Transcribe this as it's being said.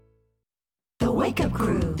Wake Up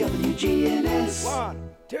Crew. WGNS. 1,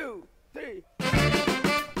 2, 3.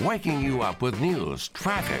 Waking you up with news,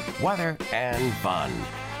 traffic, weather, and fun.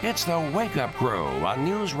 It's the Wake Up Crew on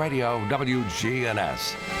News Radio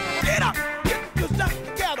WGNS. Get up! Get yourself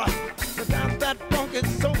together! Without that funky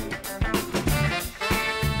soul.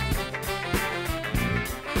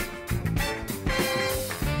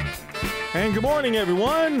 And good morning,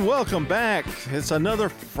 everyone. Welcome back. It's another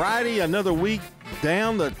Friday, another week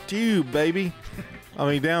down the tube, baby. I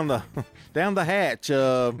mean, down the hatch.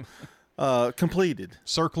 Completed.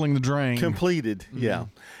 Circling the drain. Completed, yeah.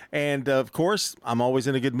 And, of course, I'm always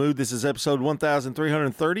in a good mood. This is episode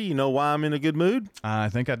 1330. You know why I'm in a good mood? I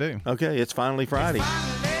think I do. Okay, it's finally Friday.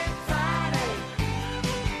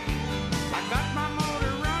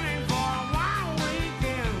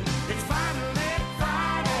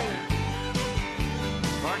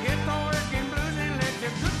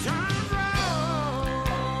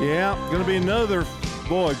 Yeah, going to be another,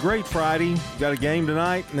 great Friday. Got a game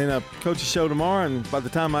tonight and then a coach's show tomorrow. And by the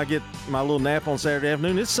time I get my little nap on Saturday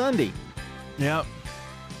afternoon, it's Sunday. Yep.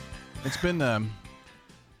 It's been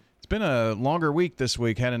a longer week this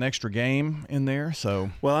week. Had an extra game in there, so.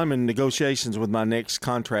 Well, I'm in negotiations with my next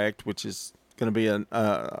contract, which is going to be a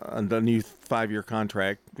new 5-year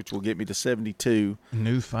contract, which will get me to 72.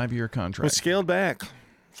 New 5-year contract. But scaled back.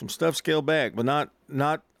 Some stuff scaled back, but not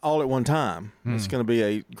all at one time. It's going to be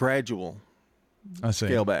a gradual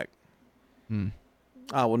scale back.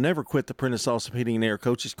 I will never quit the Prentice Awesome Heating and Air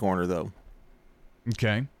Coach's Corner, though.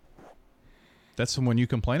 Okay. That's the one you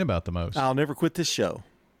complain about the most. I'll never quit this show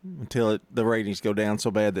until the ratings go down so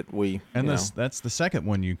bad that that's the second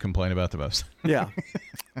one you complain about the most. Yeah.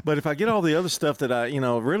 But if I get all the other stuff that I,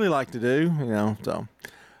 really like to do, so...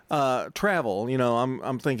 travel,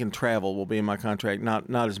 I'm thinking travel will be in my contract. Not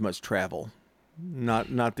as much travel,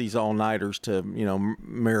 not these all nighters to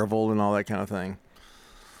Maryville and all that kind of thing.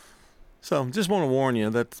 So just want to warn you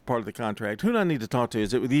that's part of the contract. Who do I need to talk to?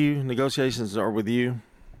 Is it with you? Negotiations are with you?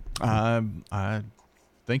 I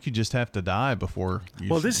think you just have to die before.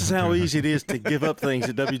 Well, this is how easy it is to give up things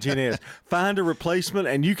at WGNS. Find a replacement,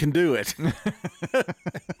 and you can do it.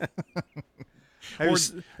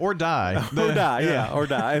 Or die. Or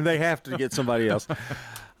die. And they have to get somebody else.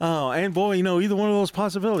 Oh, and boy, either one of those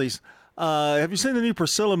possibilities. Have you seen the new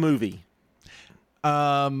Priscilla movie?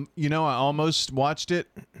 I almost watched it.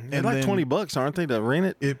 They're like $20, aren't they, to rent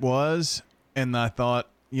it? It was. And I thought,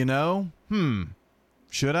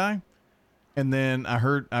 should I? And then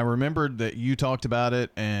I remembered that you talked about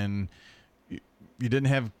it and you didn't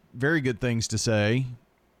have very good things to say.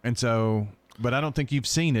 And so... But I don't think you've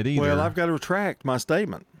seen it either. Well, I've got to retract my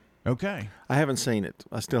statement. Okay. I haven't seen it.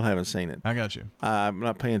 I still haven't seen it. I got you. I'm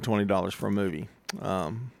not paying $20 for a movie.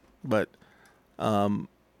 But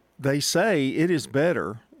they say it is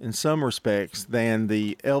better in some respects than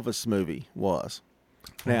the Elvis movie was.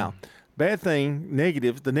 Now, the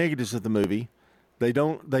negatives of the movie, they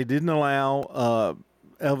didn't allow,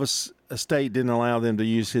 Elvis estate didn't allow them to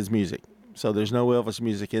use his music. So there's no Elvis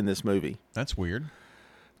music in this movie. That's weird.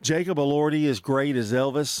 Jacob Elordi is great as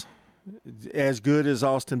Elvis, as good as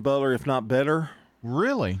Austin Butler, if not better.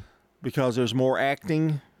 Really? Because there's more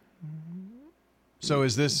acting. So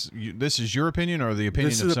is this is your opinion or the opinion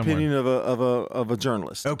of someone? This is the opinion of a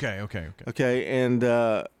journalist. Okay. Okay, and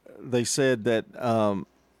they said that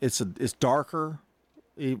it's darker.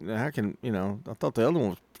 Even I thought the other one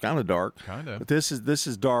was kind of dark. Kind of. But this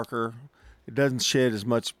is darker. It doesn't shed as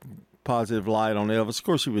much positive light on Elvis. Of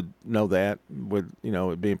course, you would know that with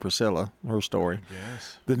it being Priscilla, her story.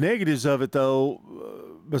 Yes. The negatives of it, though,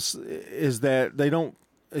 is that they don't.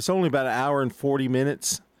 It's only about an hour and 40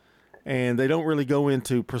 minutes, and they don't really go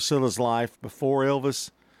into Priscilla's life before Elvis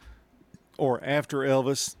or after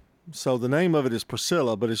Elvis. So the name of it is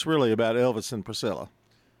Priscilla, but it's really about Elvis and Priscilla.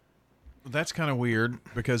 That's kind of weird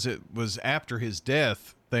because it was after his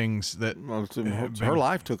death. Things that her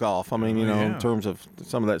life took off. I mean, in terms of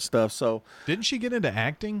some of that stuff. So didn't she get into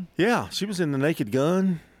acting? Yeah, she was in The Naked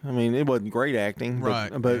Gun. I mean, it wasn't great acting, right?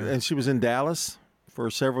 And she was in Dallas for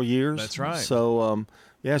several years. That's right. So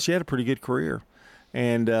she had a pretty good career,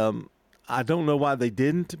 and I don't know why they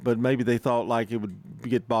didn't, but maybe they thought like it would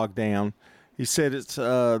get bogged down. He said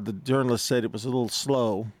the journalist said it was a little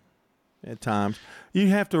slow at times. You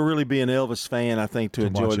have to really be an Elvis fan, I think, to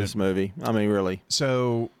enjoy this movie. I mean, really.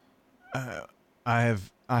 So, I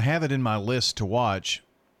have it in my list to watch.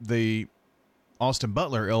 The Austin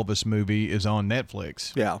Butler Elvis movie is on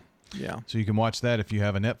Netflix. Yeah. So you can watch that if you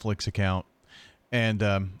have a Netflix account. And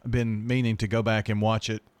I've been meaning to go back and watch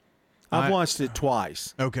it. I've watched it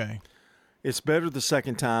twice. Okay. It's better the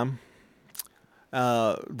second time.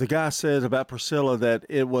 The guy said about Priscilla that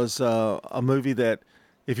it was a movie that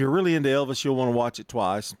if you're really into Elvis, you'll want to watch it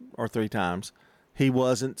twice or 3 times. He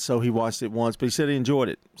wasn't, so he watched it once, but he said he enjoyed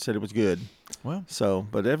it. Said it was good. Well, So,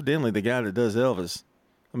 but evidently the guy that does Elvis,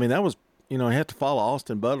 I mean, that was, he had to follow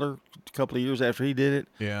Austin Butler a couple of years after he did it.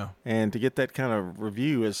 yeah. And to get that kind of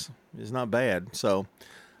review is not bad. So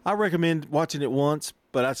I recommend watching it once,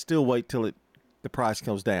 but I'd still wait till the price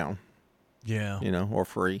comes down, Yeah. or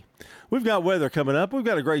free. We've got weather coming up. We've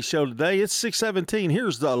got a great show today. It's 6:17.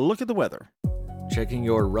 Here's the look at the weather. Checking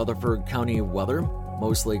your Rutherford County weather.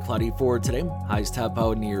 Mostly cloudy for today. Highs top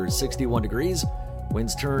out near 61 degrees.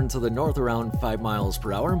 Winds turn to the north around 5 miles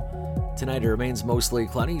per hour. Tonight it remains mostly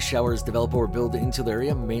cloudy. Showers develop or build into the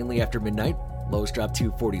area mainly after midnight. Lows drop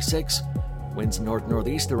to 46. Winds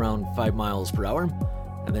north-northeast around 5 miles per hour.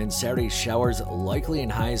 And then Saturday, showers likely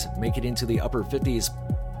and highs make it into the upper 50s.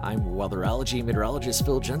 I'm weatherology meteorologist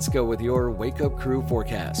Phil Jensko with your Wake Up Crew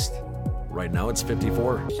forecast. Right now it's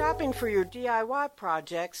 54. Shopping for your DIY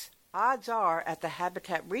projects, odds are at the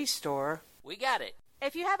Habitat Restore. We got it.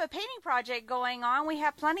 If you have a painting project going on, we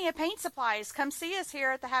have plenty of paint supplies. Come see us here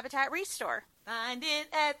at the Habitat Restore. Find it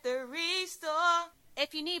at the Restore.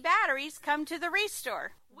 If you need batteries, come to the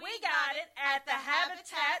Restore. We got it at the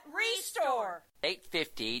Habitat Restore.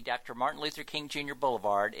 850 Dr. Martin Luther King Jr.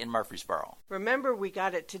 Boulevard in Murfreesboro. Remember, we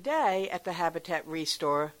got it today at the Habitat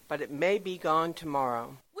Restore, but it may be gone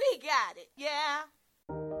tomorrow. We got it, yeah.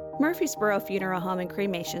 Murfreesboro Funeral Home and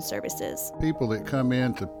Cremation Services. People that come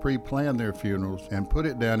in to pre-plan their funerals and put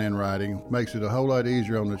it down in writing makes it a whole lot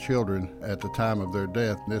easier on the children at the time of their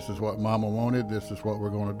death. This is what Mama wanted. This is what we're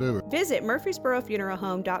going to do. Visit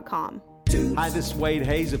murfreesborofuneralhome.com. Hi, this is Wade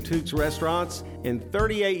Hayes of Toots Restaurants. And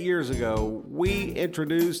 38 years ago, we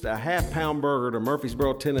introduced a half-pound burger to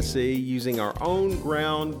Murfreesboro, Tennessee, using our own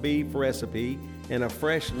ground beef recipe and a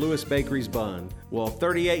fresh Lewis Bakery's bun. Well,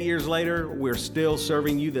 38 years later, we're still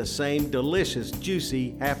serving you the same delicious,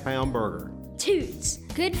 juicy half-pound burger. Toots,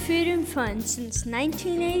 good food and fun since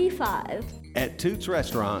 1985. At Toots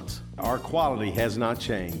Restaurants, our quality has not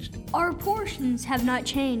changed. Our portions have not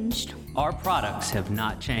changed. Our products have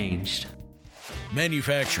not changed.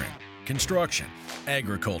 Manufacturing, construction,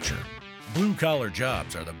 agriculture. Blue-collar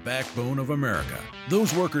jobs are the backbone of America.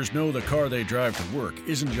 Those workers know the car they drive to work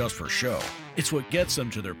isn't just for show. It's what gets them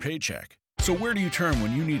to their paycheck. So where do you turn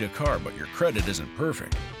when you need a car but your credit isn't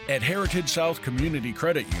perfect? At Heritage South Community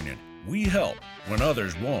Credit Union, we help when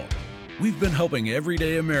others won't. We've been helping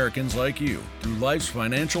everyday Americans like you through life's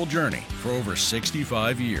financial journey for over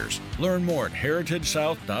 65 years. Learn more at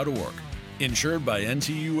heritagesouth.org. Insured by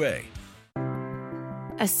NCUA.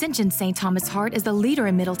 Ascension St. Thomas Heart is the leader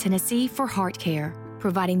in Middle Tennessee for heart care,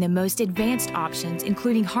 providing the most advanced options,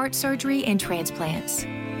 including heart surgery and transplants.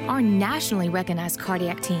 Our nationally recognized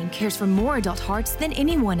cardiac team cares for more adult hearts than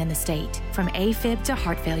anyone in the state, from AFib to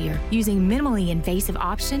heart failure, using minimally invasive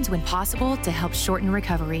options when possible to help shorten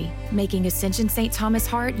recovery, making Ascension St. Thomas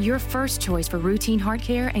Heart your first choice for routine heart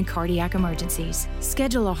care and cardiac emergencies.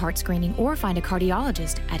 Schedule a heart screening or find a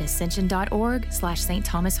cardiologist at ascension.org/St.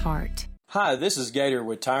 Thomas Heart. Hi, this is Gator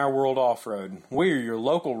with Tire World Off-Road. We are your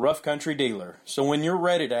local rough country dealer. So when you're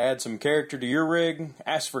ready to add some character to your rig,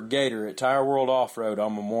 ask for Gator at Tire World Off-Road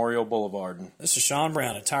on Memorial Boulevard. This is Sean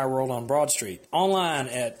Brown at Tire World on Broad Street. Online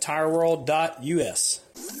at tireworld.us.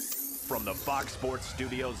 From the Fox Sports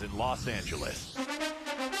Studios in Los Angeles,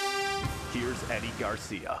 here's Eddie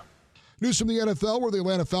Garcia. News from the NFL, where the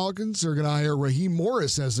Atlanta Falcons are going to hire Raheem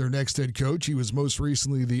Morris as their next head coach. He was most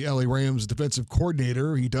recently the LA Rams defensive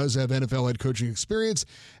coordinator. He does have NFL head coaching experience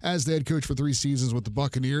as the head coach for 3 seasons with the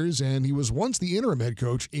Buccaneers, and he was once the interim head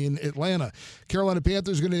coach in Atlanta. Carolina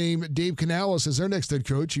Panthers are going to name Dave Canales as their next head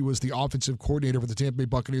coach. He was the offensive coordinator for the Tampa Bay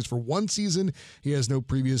Buccaneers for 1 season. He has no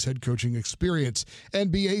previous head coaching experience.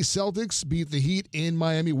 NBA Celtics beat the Heat in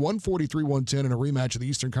Miami 143-110 in a rematch of the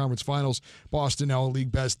Eastern Conference Finals. Boston now a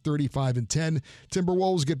league best 35-10.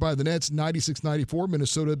 Timberwolves get by the Nets 96-94.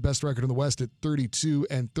 Minnesota best record in the West at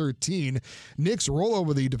 32-13. Knicks roll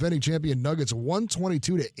over the defending champion Nuggets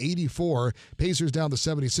 122-84. Pacers down the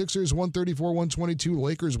 76ers 134-122.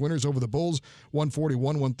 Lakers winners over the Bulls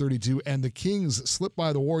 141-132. And the Kings slip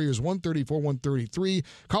by the Warriors 134-133.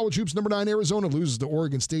 College hoops number 9 Arizona loses to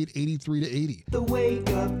Oregon State 83-80. The Wake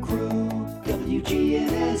Up Crew,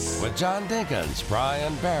 WGNS. With John Dinkins,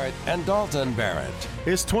 Brian Barrett, and Dalton Barrett.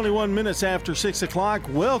 It's 21 minutes after 6 o'clock.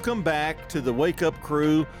 Welcome back to the Wake Up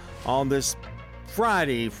Crew on this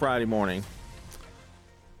Friday morning.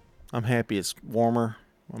 I'm happy it's warmer.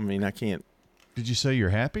 I mean, I can't. Did you say you're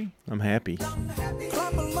happy? I'm happy.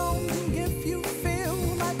 Clap along if you feel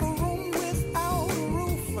like a room without a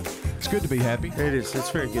roof. It's good to be happy. It is. It's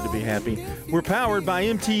very good to be happy. We're powered by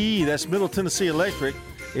MTE. That's Middle Tennessee Electric.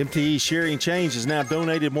 MTE Sharing Change has now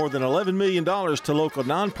donated more than $11 million to local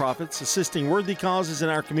nonprofits assisting worthy causes in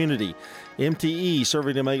our community. MTE,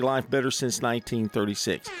 serving to make life better since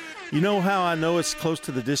 1936. You know how I know it's close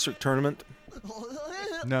to the district tournament?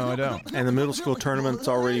 No, I don't. And the middle school tournament's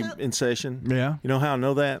already in session? Yeah. You know how I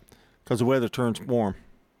know that? Because the weather turns warm.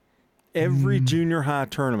 Every junior high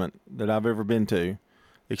tournament that I've ever been to,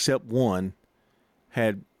 except one,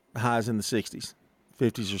 had highs in the 60s,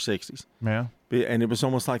 50s or 60s. Yeah. And it was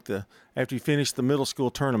almost like after you finished the middle school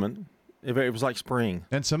tournament, it was like spring.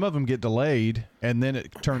 And some of them get delayed, and then it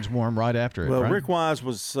turns warm right after it. Well, right? Rick Wise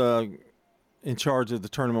was in charge of the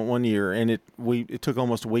tournament one year, and it took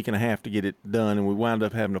almost a week and a half to get it done, and we wound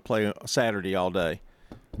up having to play Saturday all day.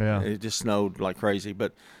 Yeah. It just snowed like crazy.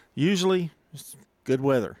 But usually, it's good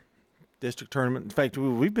weather. District tournament. In fact,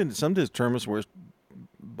 we've been to some district tournaments where it's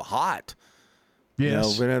hot.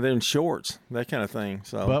 Yes. Been out there in shorts, that kind of thing.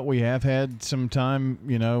 So, but we have had some time,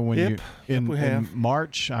 when in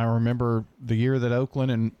March, I remember the year that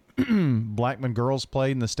Oakland and Blackman girls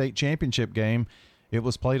played in the state championship game. It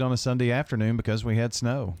was played on a Sunday afternoon because we had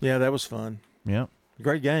snow. Yeah, that was fun. Yeah.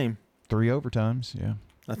 Great game. 3 overtimes, yeah.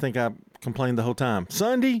 I think I complained the whole time.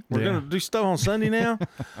 Sunday? We're going to do stuff on Sunday now?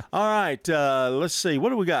 All right, let's see. What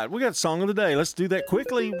do we got? We got Song of the Day. Let's do that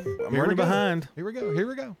quickly. I'm running behind. Here we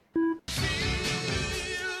go.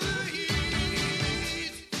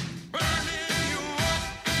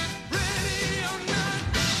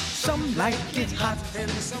 Some like it hot and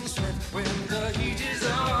some sweat when the heat is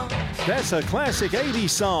on. That's a classic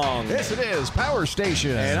 80s song. Yes, it is. Power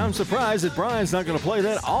Station. And I'm surprised that Brian's not going to play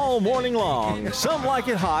that all morning long. Some like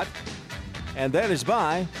it hot. And that is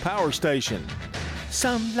by Power Station.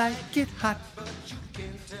 Some like it hot.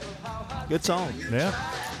 Good song. Yeah.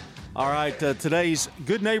 All right, today's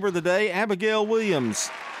Good Neighbor of the Day, Abigail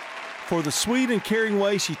Williams. For the sweet and caring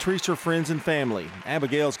way she treats her friends and family.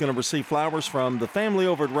 Abigail's going to receive flowers from the family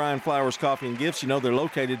over at Ryan Flowers Coffee and Gifts. You know they're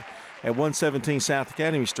located at 117 South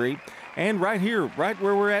Academy Street. And right here, right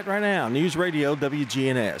where we're at right now, News Radio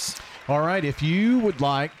WGNS. All right, if you would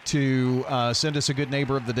like to send us a Good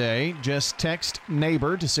Neighbor of the Day, just text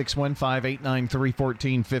NEIGHBOR to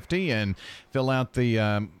 615-893-1450 and fill out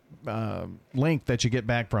the link that you get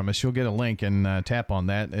back from us. You'll get a link and tap on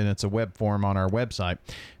that, and it's a web form on our website.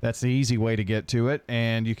 That's the easy way to get to it,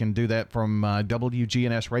 and you can do that from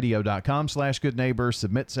WGNSradio.com/goodneighbor.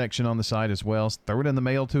 Submit section on the site as well. Throw it in the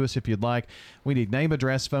mail to us if you'd like. We need name,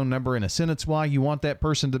 address, phone number, and a sentence why you want that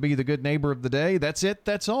person to be the good neighbor of the day. That's it.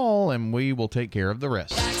 That's all, and we will take care of the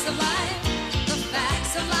rest. Facts of life, the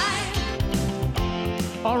facts of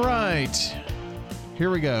life. All right. Here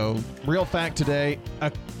we go. Real fact today.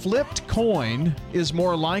 A flipped coin is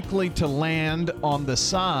more likely to land on the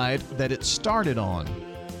side that it started on.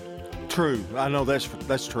 True. I know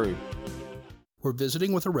that's true. We're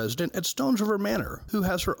visiting with a resident at Stones River Manor who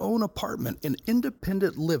has her own apartment in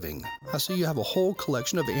independent living. I see you have a whole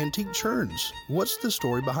collection of antique churns. What's the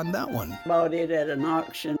story behind that one? Bought it at an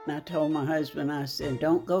auction. I told my husband, I said,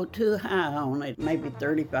 don't go too high on it, maybe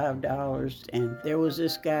 $35. And there was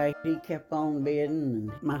this guy, he kept on bidding.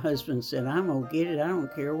 And my husband said, I'm going to get it. I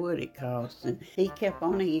don't care what it costs. And he kept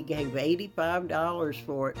on, he gave $85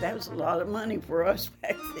 for it. That was a lot of money for us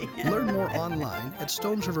back then. Learn more online at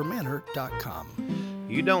stonesrivermanor.com.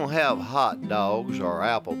 You don't have hot dogs or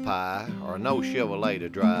apple pie or no Chevrolet to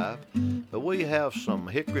drive, but we have some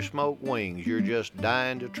hickory smoked wings you're just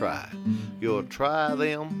dying to try. You'll try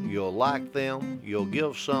them, you'll like them, you'll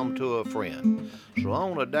give some to a friend. So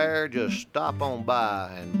on a dare, just stop on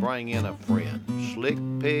by and bring in a friend. Slick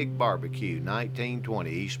Pig Barbecue,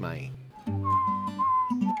 1920 East Main.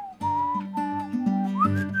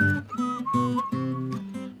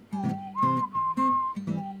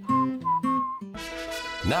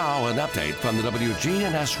 Now, an update from the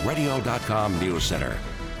WGNSradio.com News Center.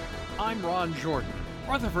 I'm Ron Jordan.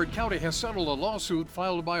 Rutherford County has settled a lawsuit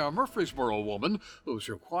filed by a Murfreesboro woman who's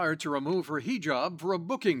required to remove her hijab for a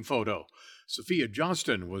booking photo. Sophia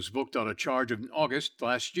Johnston was booked on a charge in August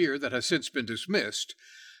last year that has since been dismissed.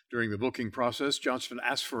 During the booking process, Johnston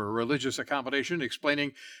asked for a religious accommodation,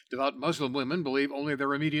 explaining devout Muslim women believe only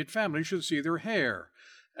their immediate family should see their hair.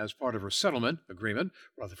 As part of her settlement agreement,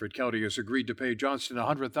 Rutherford County has agreed to pay Johnston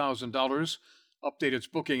 $100,000, update its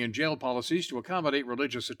booking and jail policies to accommodate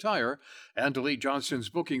religious attire, and delete Johnston's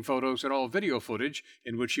booking photos and all video footage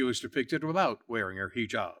in which she was depicted without wearing her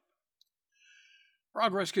hijab.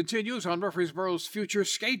 Progress continues on Murfreesboro's future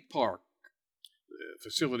skate park. The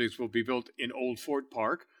facilities will be built in Old Fort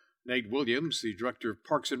Park. Nate Williams, the director of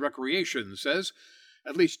Parks and Recreation, says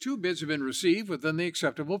At least 2 bids have been received within the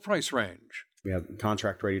acceptable price range. We have a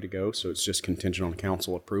contract ready to go, so it's just contingent on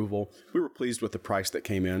council approval. We were pleased with the price that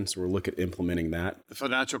came in, so we'll look at implementing that. The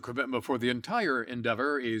financial commitment for the entire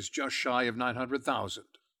endeavor is just shy of $900,000.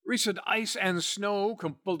 Recent ice and snow,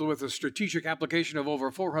 coupled with a strategic application of over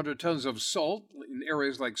 400 tons of salt in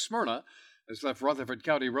areas like Smyrna, has left Rutherford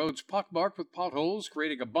County roads pockmarked with potholes,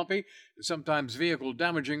 creating a bumpy and sometimes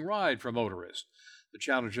vehicle-damaging ride for motorists. The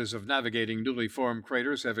challenges of navigating newly formed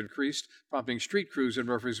craters have increased, prompting street crews in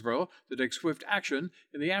Murfreesboro to take swift action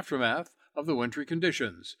in the aftermath of the wintry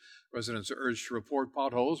conditions. Residents are urged to report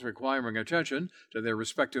potholes requiring attention to their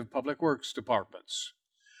respective public works departments.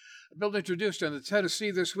 A bill introduced in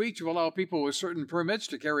Tennessee this week to allow people with certain permits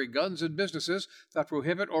to carry guns in businesses that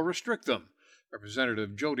prohibit or restrict them.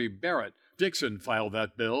 Representative Jody Barrett Dixon filed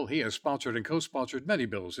that bill. He has sponsored and co-sponsored many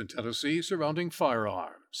bills in Tennessee surrounding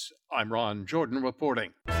firearms. I'm Ron Jordan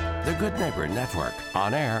reporting. The Good Neighbor Network,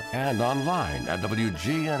 on air and online at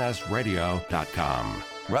WGNSradio.com.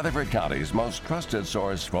 Rutherford County's most trusted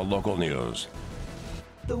source for local news.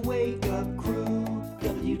 The Wake Up Crew,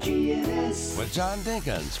 WGNS. With John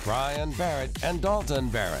Dinkins, Brian Barrett, and Dalton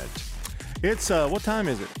Barrett. It's, what time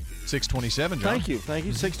is it? 6:27, John. Thank you.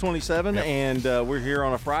 6:27, Yep. And we're here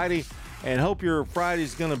on a Friday, and hope your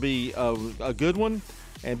Friday's going to be a good one.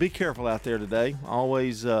 And be careful out there today.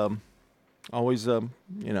 Always, you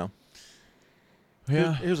know.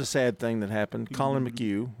 Yeah. Here's a sad thing that happened. Colin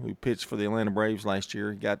McHugh, who pitched for the Atlanta Braves last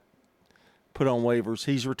year, got put on waivers.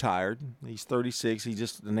 He's retired. He's 36. He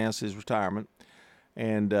just announced his retirement.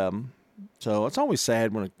 And so it's always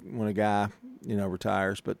sad when a guy,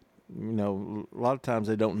 retires. But, a lot of times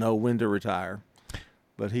they don't know when to retire.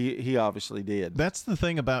 But he obviously did. That's the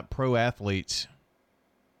thing about pro athletes.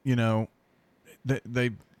 They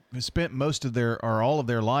spent most of all of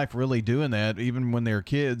their life really doing that, even when they're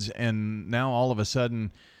kids, and now all of a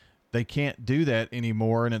sudden they can't do that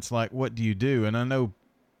anymore. And it's like, what do you do? And I know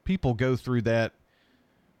people go through that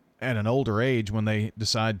at an older age when they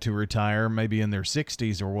decide to retire, maybe in their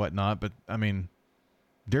 60s or whatnot. But I mean,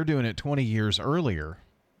 they're doing it 20 years earlier.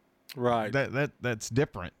 Right. That's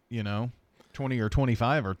different, 20 or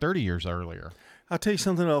 25 or 30 years earlier. I'll tell you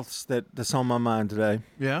something else that's on my mind today.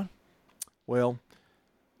 Yeah. Well,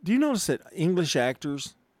 do you notice that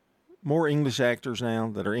more English actors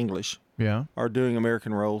now that are English, are doing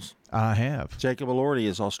American roles? I have. Jacob Elordi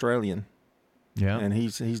is Australian. Yeah, and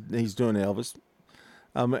he's doing Elvis.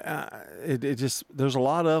 There's a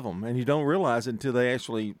lot of them, and you don't realize it until they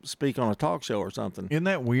actually speak on a talk show or something. Isn't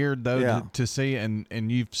that weird though? Yeah. To see,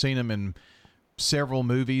 and you've seen them in several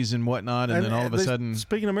movies and whatnot, and then all of a sudden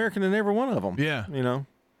speaking American in every one of them. Yeah,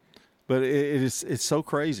 But it's so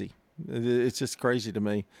crazy. It's just crazy to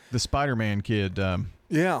me. The Spider-Man kid. Tom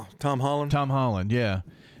Holland. Tom Holland. Yeah,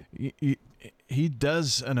 he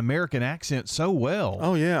does an American accent so well.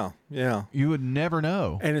 Oh yeah. You would never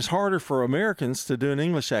know. And it's harder for Americans to do an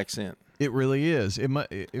English accent. It really is. And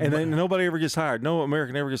then nobody ever gets hired. No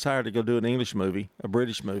American ever gets hired to go do an English movie, a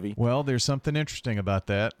British movie. Well, there's something interesting about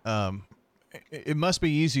that. It must be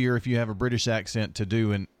easier if you have a British accent to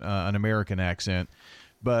do an American accent.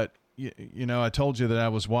 But, I told you that I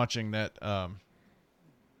was watching that on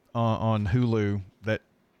Hulu, that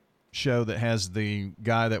show that has the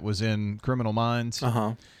guy that was in Criminal Minds.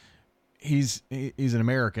 Uh-huh. He's an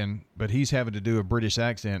American, but he's having to do a British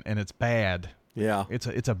accent, and it's bad. Yeah.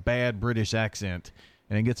 It's a bad British accent,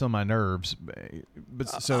 and it gets on my nerves. But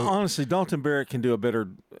so honestly, Dalton Barrett can do a better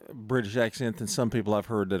British accent than some people I've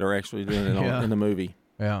heard that are actually doing it in the movie.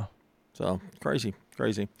 Yeah. So crazy.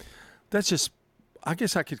 That's just, I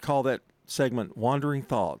guess I could call that segment Wandering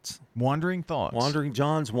Thoughts.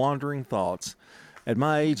 John's Wandering Thoughts. At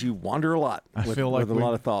my age, you wander a lot with a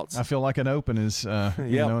lot of thoughts. I feel like an open is, in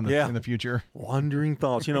the future. Wandering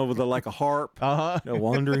thoughts, with like a harp.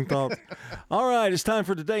 Wandering thoughts. All right, it's time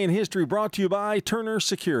for Today in History, brought to you by Turner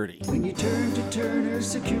Security. When you turn to Turner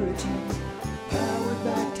Security, powered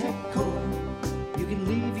by TechCore, you can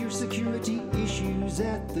leave your security issues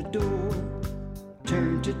at the door.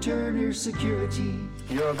 Turn to Turner Security.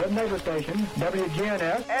 You're a Good Neighbor station,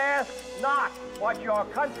 WGNS. Ask not what your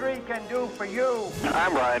country can do for you.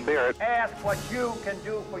 I'm Brian Barrett. Ask what you can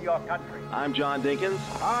do for your country. I'm John Dinkins.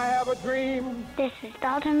 I have a dream. This is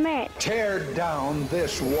Dalton Barrett. Tear down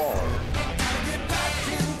this wall.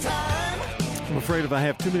 I'm afraid if I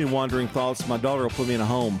have too many wandering thoughts, my daughter will put me in a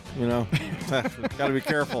home, Got to be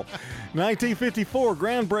careful. 1954,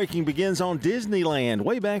 groundbreaking begins on Disneyland,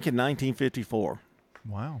 way back in 1954.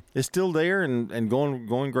 Wow. It's still there and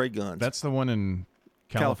going great guns. That's the one in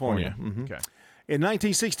California. Mm-hmm. Okay. In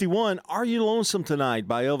 1961, Are You Lonesome Tonight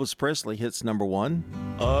by Elvis Presley hits number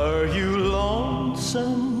 1. Are you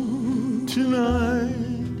lonesome tonight?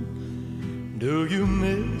 Do you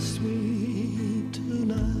miss me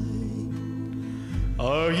tonight?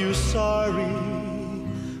 Are you sorry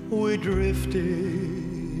we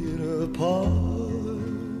drifted apart?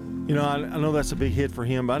 You know, I know that's a big hit for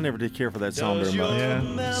him, but I never did care for that song very much.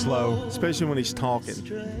 Yeah, slow. Especially when he's talking.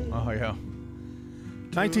 Oh, yeah.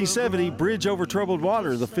 1970, Bridge Over Troubled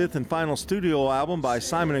Water, the fifth and final studio album by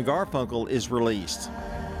Simon & Garfunkel, is released.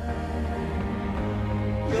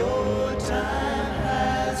 Your time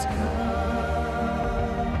has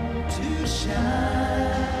come to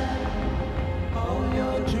shine. All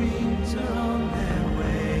your dreams are on their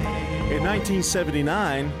way. In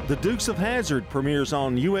 1979, The Dukes of Hazzard premieres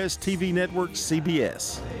on U.S. TV network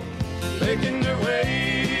CBS. Making their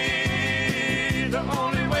way the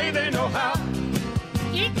only way they know how.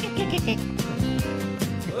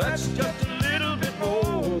 That's just a little bit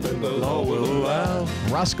more than the law will allow.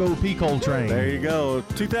 Roscoe P. Coltrane. There you go.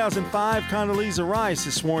 2005, Condoleezza Rice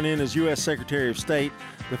is sworn in as U.S. Secretary of State,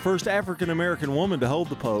 the first African-American woman to hold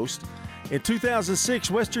the post. In 2006,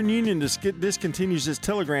 Western Union discontinues its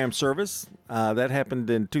telegram service. That happened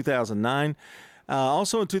in 2009.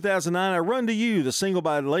 Also in 2009, I Run to You, the single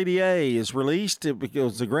by Lady A, is released. It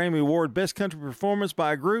was the Grammy Award Best Country Performance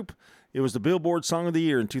by a Group. It was the Billboard Song of the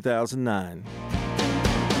Year in 2009.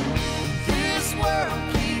 This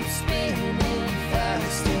world keeps spinning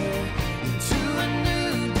faster into a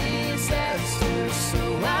new disaster.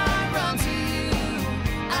 So I run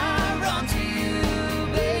to you,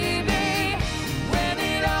 baby, when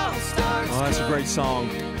it all starts. Oh, that's a great song.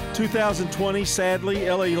 2020, sadly,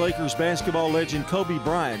 LA Lakers basketball legend Kobe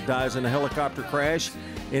Bryant dies in a helicopter crash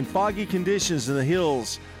in foggy conditions in the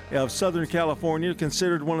hills of Southern California,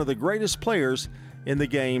 considered one of the greatest players in the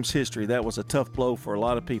game's history. That was a tough blow for a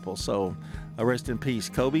lot of people, so rest in peace,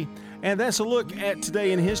 Kobe. And that's a look at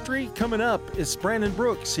Today in History. Coming up is Brandon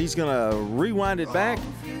Brooks. He's going to rewind it back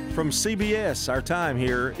from CBS. Our time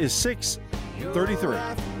here is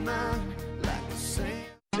 6:33.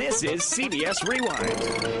 This is CBS Rewind.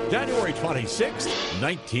 January 26,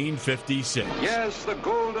 1956. Yes, the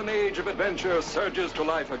golden age of adventure surges to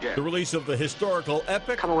life again. The release of the historical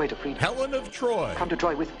epic Come away to freedom. Helen of Troy. Come to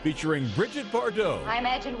Troy with me. Featuring Brigitte Bardot I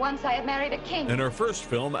imagined once I had married a king. in her first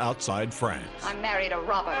film outside France. I married a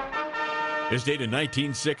robber. Is dated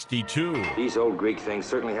 1962. These old Greek things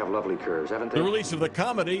certainly have lovely curves, haven't they? The release of the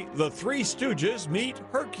comedy The Three Stooges Meet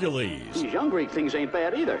Hercules. These young Greek things ain't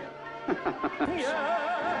bad either.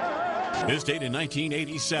 Is dated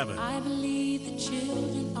 1987. I believe the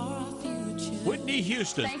children are our future. Whitney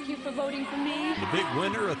Houston, Thank you for voting for me. the big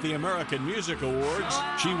winner at the American Music Awards.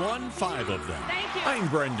 She won 5 of them. Thank you. I'm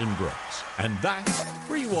Brendan Brooks, and that's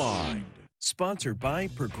Rewind. Sponsored by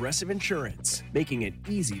Progressive Insurance, making it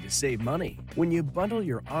easy to save money. When you bundle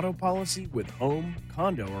your auto policy with home,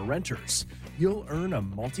 condo, or renters, you'll earn a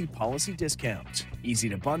multi-policy discount. Easy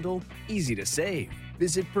to bundle, easy to save.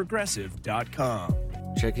 Visit Progressive.com.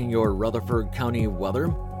 Checking your Rutherford County weather.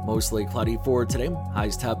 Mostly cloudy for today.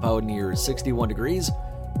 Highs top out near 61 degrees.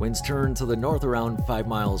 Winds turn to the north around 5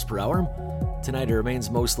 miles per hour. Tonight it remains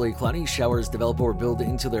mostly cloudy. Showers develop or build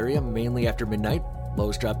into the area mainly after midnight.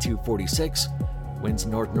 Lows drop to 46. Winds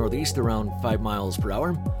north-northeast around 5 miles per hour.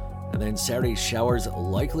 And then Saturday, showers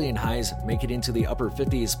likely and highs make it into the upper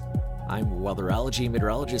 50s. I'm weatherology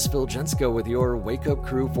meteorologist Phil Jensko with your Wake Up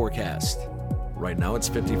Crew forecast. Right now it's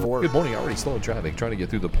 54. Good morning. Already slow traffic trying to get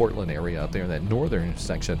through the Portland area out there in that northern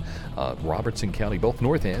section. Robertson County, both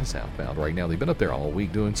north and southbound right now. They've been up there all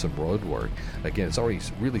week doing some road work. Again, it's already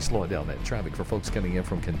really slowing down that traffic for folks coming in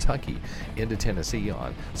from Kentucky into Tennessee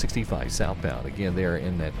on 65 southbound. Again, there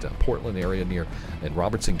in that Portland area near in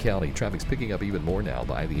Robertson County. Traffic's picking up even more now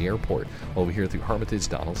by the airport over here through Hermitage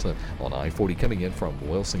Donaldson on I-40 coming in from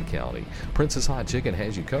Wilson County. Princess Hot Chicken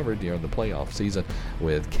has you covered during the playoff season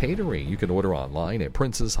with catering. You can order online at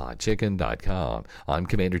princesshotchicken.com. I'm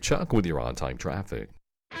Commander Chuck with your on-time traffic.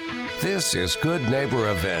 This is Good Neighbor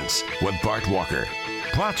Events with Bart Walker.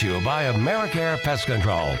 Brought to you by AmeriCare Pest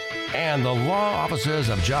Control and the law offices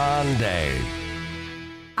of John Day.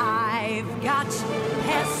 I've got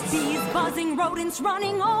pests, bees, buzzing rodents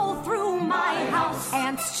running all through my house.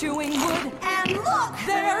 Ants chewing wood, and look,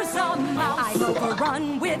 there's a mouse. I'm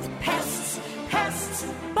overrun with pests,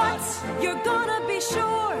 but you're gonna be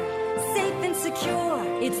sure, safe and secure.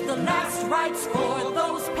 It's the last rites for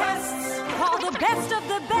those pests. Call the best of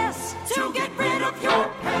the best to get rid of your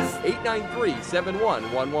pests.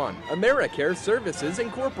 893-7111. AmeriCare Services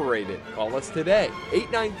Incorporated. Call us today.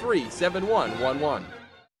 893-7111.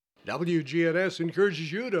 WGNS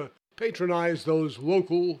encourages you to Patronize those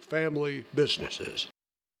local family businesses.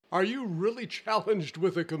 Are you really challenged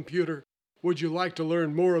with a computer? Would you like to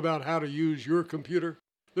learn more about how to use your computer?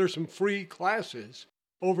 There's some free classes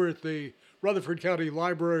over at the Rutherford County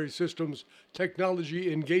Library Systems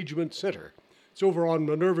Technology Engagement Center. It's over on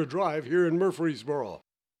Minerva Drive here in Murfreesboro.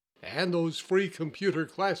 And those free computer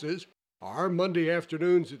classes are Monday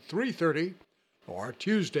afternoons at 3:30 or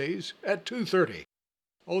Tuesdays at 2:30.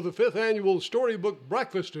 Oh, the 5th annual Storybook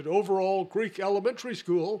Breakfast at Overall Creek Elementary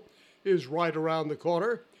School is right around the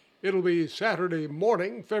corner. It'll be Saturday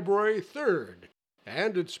morning, February 3rd,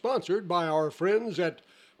 and it's sponsored by our friends at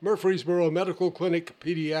Murfreesboro Medical Clinic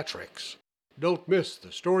Pediatrics. Don't miss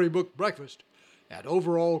the Storybook Breakfast at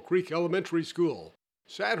Overall Creek Elementary School,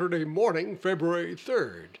 Saturday morning, February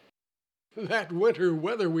 3rd. That winter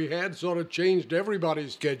weather we had sort of changed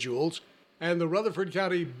everybody's schedules, and the Rutherford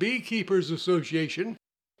County Beekeepers Association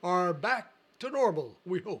are back to normal,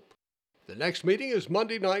 we hope. The next meeting is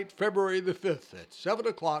Monday night, February the 5th at 7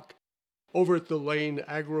 o'clock over at the Lane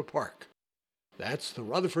Agri Park. That's the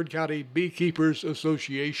Rutherford County Beekeepers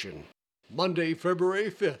Association. Monday, February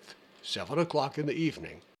 5th, 7 o'clock in the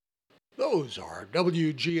evening. Those are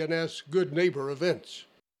WGNS Good Neighbor events.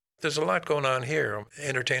 There's a lot going on here.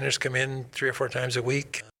 Entertainers come in 3 or 4 times a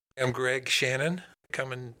week. I'm Greg Shannon.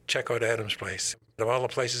 Come and check out Adam's Place. Of all the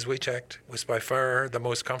places we checked, it was by far the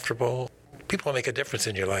most comfortable. People make a difference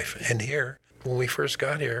in your life. And here, when we first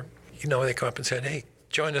got here, they come up and said, hey,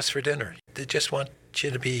 join us for dinner. They just want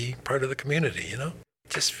you to be part of the community, It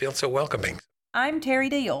just feels so welcoming. I'm Terry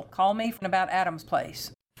Deal. Call me about Adam's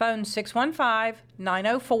Place. Phone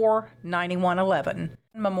 615-904-9111.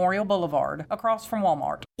 Memorial Boulevard, across from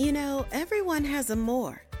Walmart. Everyone has a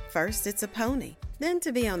more. First, it's a pony. Then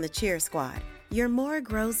to be on the cheer squad. Your more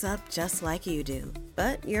grows up just like you do.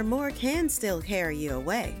 But your more can still carry you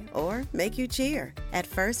away or make you cheer. At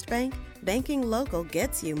First Bank, banking local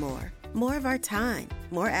gets you more. More of our time,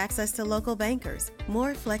 more access to local bankers,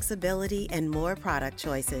 more flexibility, and more product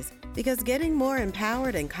choices. Because getting more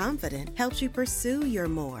empowered and confident helps you pursue your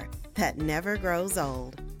more. That never grows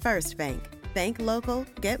old. First Bank. Bank local,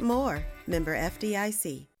 get more. Member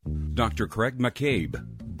FDIC. Dr. Craig McCabe.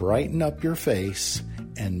 Brighten up your face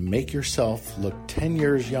and make yourself look 10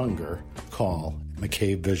 years younger. Call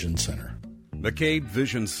McCabe Vision Center. McCabe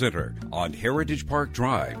Vision Center on Heritage Park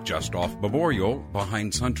Drive, just off Memorial,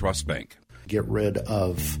 behind SunTrust Bank. Get rid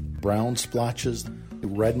of brown splotches,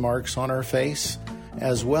 red marks on our face,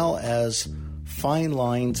 as well as fine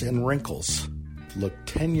lines and wrinkles. Look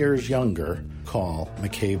 10 years younger. Call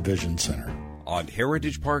McCabe Vision Center. On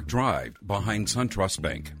Heritage Park Drive, behind SunTrust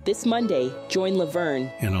Bank. This Monday, join Laverne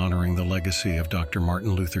in honoring the legacy of Dr.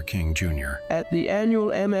 Martin Luther King Jr. at the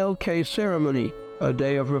annual MLK ceremony, a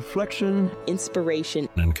day of reflection, inspiration,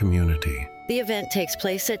 and community. The event takes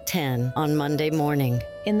place at 10 on Monday morning.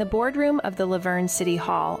 In the boardroom of the Laverne City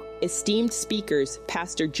Hall, esteemed speakers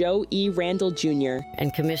Pastor Joe E. Randall Jr.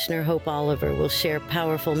 and Commissioner Hope Oliver will share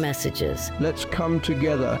powerful messages. Let's come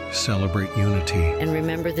together, celebrate unity, and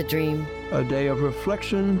remember the dream. A day of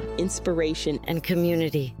reflection, inspiration, and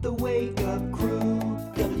community. The Wake Up Crew,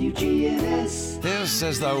 WGNS. This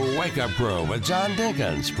is the Wake Up Crew with John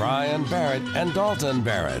Dinkins, Brian Barrett, and Dalton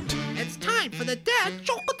Barrett. It's time for the dad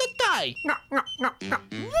joke of the day.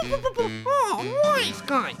 Oh, nice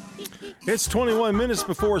guy. It's 21 minutes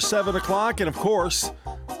before 7 o'clock, and of course,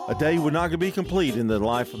 a day would not be complete in the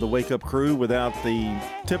life of the Wake Up Crew without the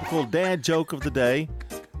typical dad joke of the day.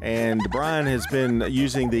 And Brian has been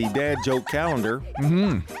using the dad joke calendar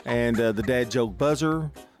and the dad joke buzzer,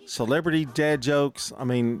 celebrity dad jokes. I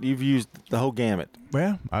mean, you've used the whole gamut.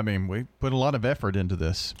 Well, I mean, we put a lot of effort into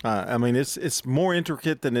this. I mean, it's more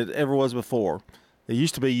intricate than it ever was before. It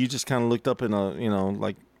used to be you just kind of looked up in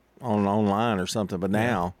like online or something, but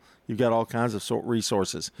now you've got all kinds of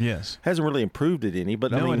resources. Yes. Hasn't really improved it any,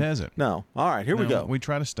 but no, it hasn't. No. All right, here we go. We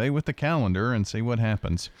try to stay with the calendar and see what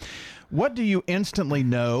happens. What do you instantly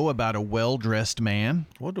know about a well-dressed man?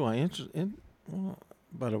 What do I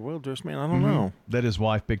about a well-dressed man? I don't know. That his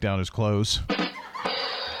wife picked out his clothes.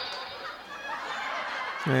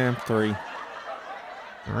 3. 3,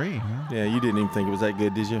 huh? Yeah, you didn't even think it was that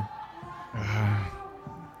good, did you?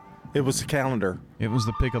 It was the calendar. It was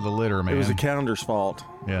the pick of the litter, man. It was the calendar's fault.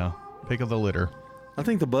 Yeah, pick of the litter. I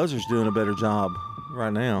think the buzzer's doing a better job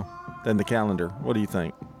right now than the calendar. What do you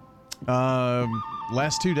think?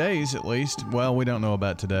 Last 2 days, at least. Well, we don't know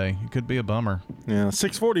about today. It could be a bummer. Yeah,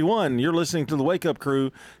 6:41. You're listening to the Wake Up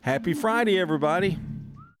Crew. Happy Friday, everybody.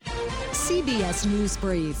 CBS News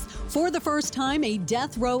Brief For the first time, a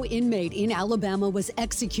death row inmate in Alabama was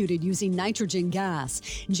executed using nitrogen gas.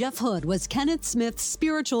 Jeff Hood was Kenneth Smith's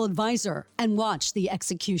spiritual advisor and watched the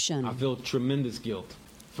execution. I feel tremendous guilt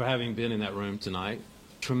for having been in that room tonight.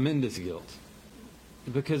 Tremendous guilt.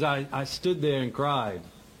 Because I stood there and cried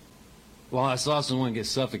while I saw someone get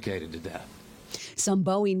suffocated to death. Some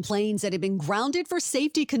Boeing planes that had been grounded for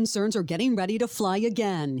safety concerns are getting ready to fly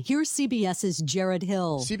again. Here's CBS's Jared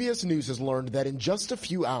Hill. CBS News has learned that in just a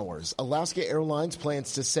few hours, Alaska Airlines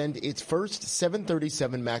plans to send its first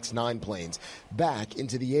 737 MAX 9 planes back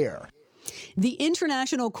into the air. The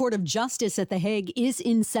International Court of Justice at The Hague is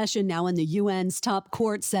in session now, and the UN's top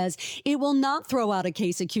court says it will not throw out a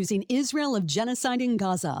case accusing Israel of genocide in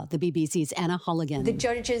Gaza. The BBC's Anna Holligan. The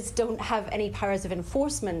judges don't have any powers of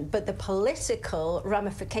enforcement, but the political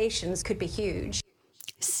ramifications could be huge.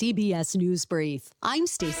 CBS News Brief. I'm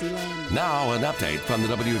Stacey Lynn. Now an update from the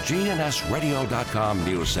WGNSradio.com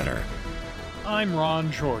News Center. I'm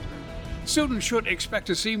Ron Jordan. Students should expect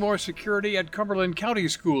to see more security at Cumberland County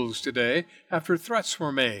schools today after threats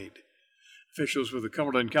were made. Officials with the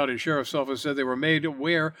Cumberland County Sheriff's Office said they were made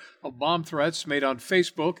aware of bomb threats made on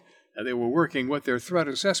Facebook, and they were working with their threat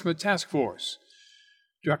assessment task force.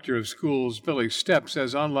 Director of Schools Billy Stepp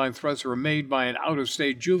says online threats were made by an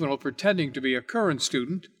out-of-state juvenile pretending to be a current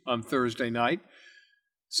student on Thursday night.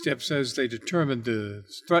 Stepp says they determined the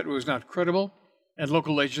threat was not credible, and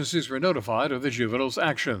local agencies were notified of the juvenile's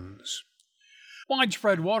actions.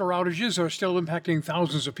 Widespread water outages are still impacting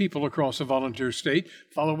thousands of people across the volunteer state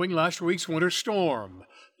following last week's winter storm.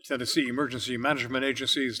 The Tennessee Emergency Management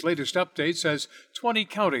Agency's latest update says 20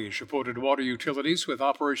 counties reported water utilities with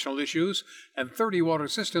operational issues, and 30 water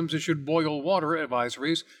systems issued boil water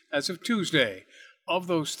advisories as of Tuesday. Of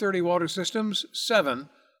those 30 water systems, 7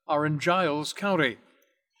 are in Giles County.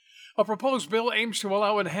 A proposed bill aims to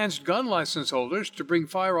allow enhanced gun license holders to bring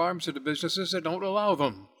firearms into businesses that don't allow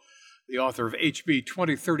them. The author of HB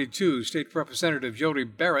 2032, State Representative Jody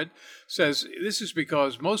Barrett, says this is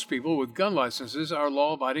because most people with gun licenses are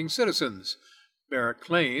law-abiding citizens. Barrett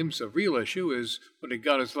claims a real issue is when a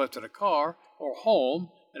gun is left in a car or home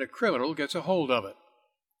and a criminal gets a hold of it.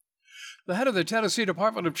 The head of the Tennessee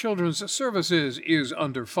Department of Children's Services is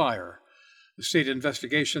under fire. The state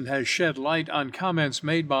investigation has shed light on comments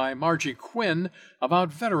made by Margie Quinn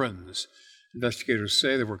about veterans. Investigators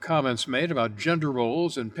say there were comments made about gender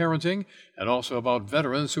roles in parenting and also about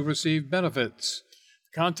veterans who receive benefits.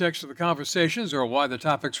 The context of the conversations or why the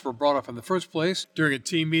topics were brought up in the first place during a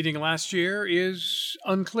team meeting last year is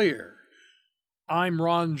unclear. I'm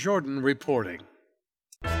Ron Jordan reporting.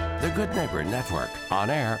 The Good Neighbor Network, on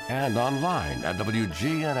air and online at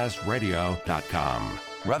WGNSradio.com.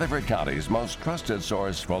 Rutherford County's most trusted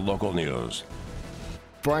source for local news.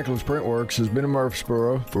 Franklin's Printworks has been in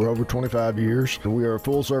Murfreesboro for over 25 years. We are a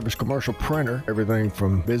full-service commercial printer, everything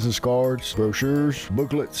from business cards, brochures,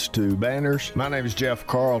 booklets, to banners. My name is Jeff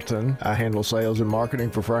Carlton. I handle sales and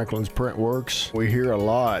marketing for Franklin's Printworks. We hear a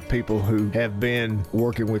lot people who have been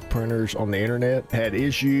working with printers on the internet, had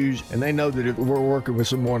issues, and they know that if we're working with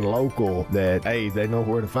someone local, that A, they know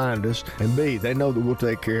where to find us, and B, they know that we'll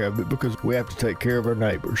take care of it because we have to take care of our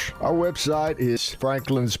neighbors. Our website is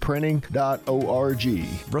franklinsprinting.org.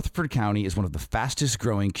 Rutherford County is one of the fastest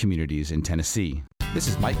growing communities in Tennessee. This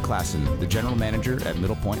is Mike Klassen, the general manager at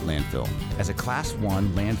Middle Point Landfill. As a Class 1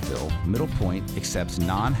 landfill, Middle Point accepts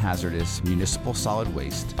non-hazardous municipal solid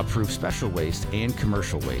waste, approved special waste, and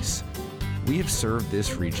commercial waste. We have served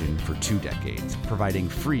this region for 2 decades, providing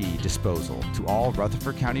free disposal to all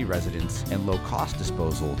Rutherford County residents and low-cost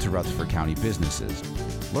disposal to Rutherford County businesses.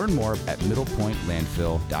 Learn more at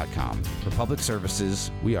middlepointlandfill.com. For public services,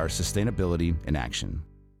 we are sustainability in action.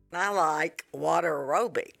 I like water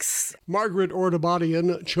aerobics. Margaret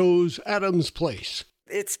Ordabadian chose Adams Place.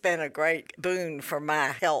 It's been a great boon for my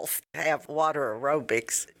health to have water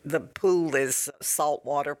aerobics. The pool is a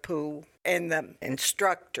saltwater pool, and the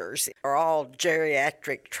instructors are all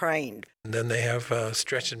geriatric trained. And then they have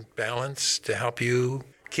stretch and balance to help you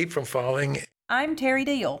keep from falling. I'm Terry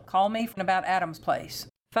Deal. Call me about Adams Place.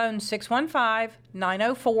 Phone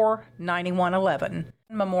 615-904-9111.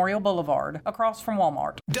 Memorial Boulevard, across from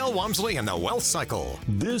Walmart. Del Walmsley and the Wealth Cycle.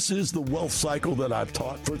 This is the wealth cycle that I've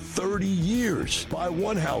taught for 30 years. Buy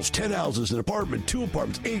one house, 10 houses, an apartment, 2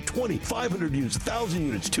 apartments, 8, 20, 500 units, 1,000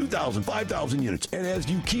 units, 2,000, 5,000 units. And as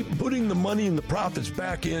you keep putting the money and the profits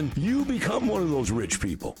back in, you become one of those rich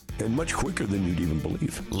people. And much quicker than you'd even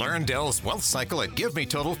believe. Learn Del's Wealth Cycle at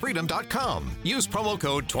GiveMeTotalFreedom.com. Use promo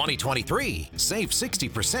code 2023. Save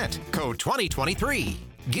 60%. Code 2023.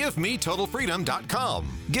 GiveMeTotalFreedom.com.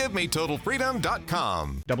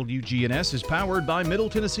 GiveMeTotalFreedom.com. WGNS is powered by Middle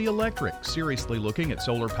Tennessee Electric. Seriously looking at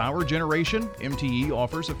solar power generation? MTE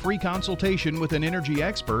offers a free consultation with an energy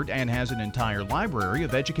expert and has an entire library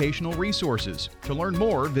of educational resources. To learn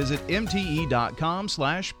more, visit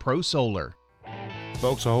mte.com/prosolar.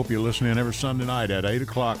 Folks, I hope you listen in every Sunday night at 8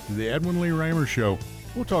 o'clock to the Edwin Lee Raymer Show.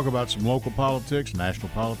 We'll talk about some local politics, national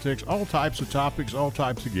politics, all types of topics, all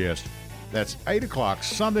types of guests. That's 8 o'clock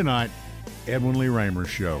Sunday night, Edwin Lee Raymer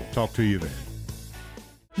Show. Talk to you then.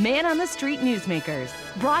 Man on the Street Newsmakers,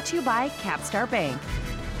 brought to you by Capstar Bank.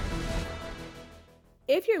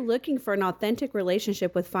 If you're looking for an authentic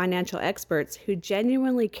relationship with financial experts who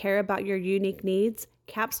genuinely care about your unique needs,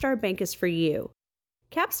 Capstar Bank is for you.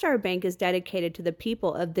 Capstar Bank is dedicated to the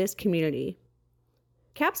people of this community.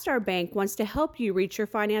 Capstar Bank wants to help you reach your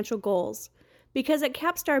financial goals, because at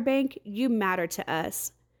Capstar Bank, you matter to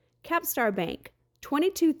us. Capstar Bank,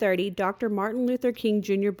 2230 Dr. Martin Luther King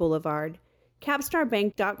Jr. Boulevard,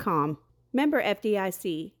 capstarbank.com. Member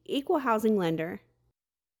FDIC, Equal Housing Lender.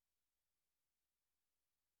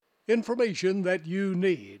 Information that you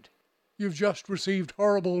need. You've just received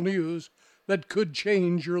horrible news that could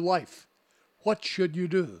change your life. What should you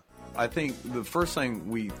do? I think the first thing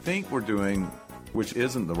we think we're doing, which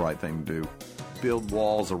isn't the right thing to do, build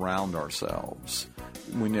walls around ourselves.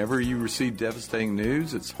 Whenever you receive devastating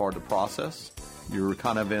news, it's hard to process. You're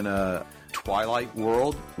kind of in a twilight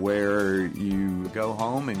world where you go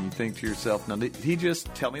home and you think to yourself, now, did he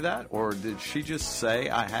just tell me that? Or did she just say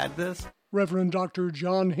I had this? Reverend Dr.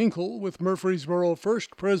 John Hinkle with Murfreesboro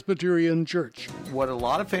First Presbyterian Church. What a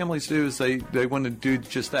lot of families do is they want to do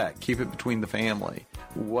just that, keep it between the family.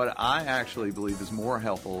 What I actually believe is more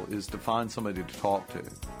helpful is to find somebody to talk to.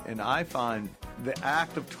 And I find the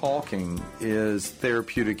act of talking is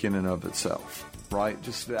therapeutic in and of itself, right?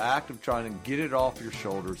 Just the act of trying to get it off your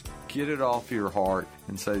shoulders, get it off your heart,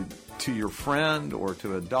 and say to your friend or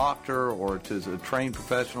to a doctor or to a trained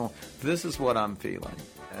professional, this is what I'm feeling.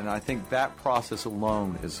 And I think that process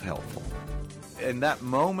alone is helpful. In that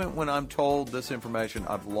moment when I'm told this information,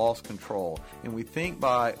 I've lost control. And we think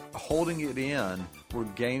by holding it in, we're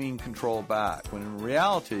gaining control back. When in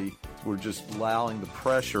reality, we're just allowing the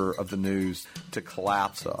pressure of the news to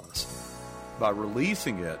collapse us. By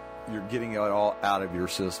releasing it, you're getting it all out of your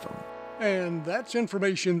system. And that's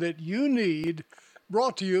information that you need,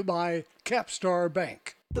 brought to you by Capstar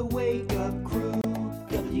Bank. The Wake Up Crew,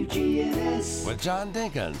 WGNS. With John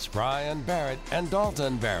Dinkins, Brian Barrett, and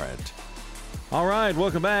Dalton Barrett. All right,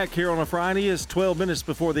 welcome back here on a Friday. It's 12 minutes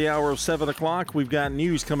before the hour of 7 o'clock. We've got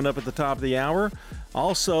news coming up at the top of the hour.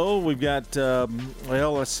 Also, we've got,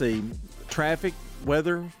 traffic,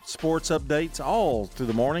 weather, sports updates all through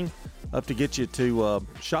the morning up to get you to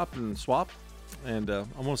shop and swap. And I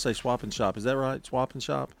want to say swap and shop. Is that right? Swap and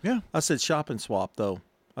shop? Yeah. I said shop and swap, though,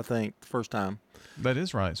 I think, the first time. That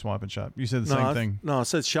is right, swap and shop. You said the same thing. No, I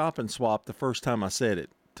said shop and swap the first time I said it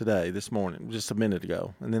this morning, just a minute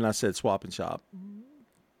ago. And then I said swap and shop.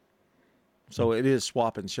 So it is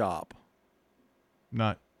swap and shop.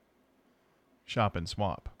 Not shop and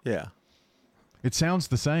swap. Yeah. It sounds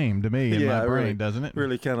the same to me in my brain, doesn't it?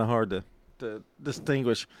 Really kind of hard to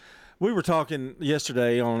distinguish. We were talking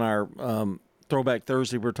yesterday on our Throwback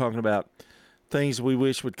Thursday. We were talking about things we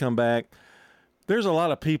wish would come back. There's a lot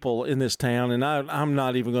of people in this town, and I'm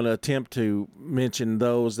not even going to attempt to mention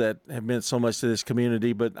those that have meant so much to this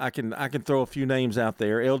community, but I can throw a few names out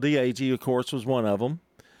there. LD Agee, of course, was one of them.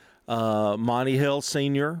 Monty Hill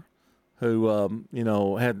Sr., who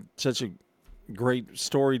had such a great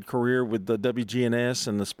storied career with the WGNS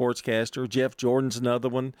and the sportscaster. Jeff Jordan's another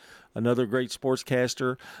one, another great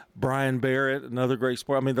sportscaster. Brian Barrett, another great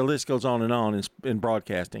sport. I mean, the list goes on in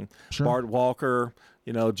broadcasting. Sure. Bart Walker,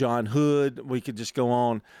 John Hood. We could just go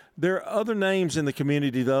on. There are other names in the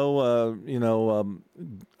community, though.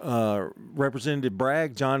 Representative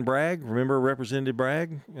Bragg, John Bragg. Remember Representative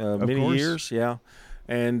Bragg? Many years, yeah.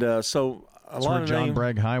 And so That's where John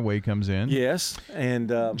Bragg Highway comes in. Yes, and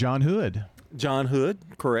John Hood. John Hood,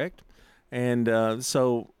 correct. And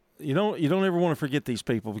so you don't ever want to forget these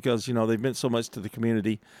people because they've meant so much to the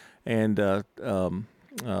community. And the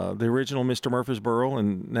original Mr. Murfreesboro,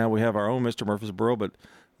 and now we have our own Mr. Murfreesboro, but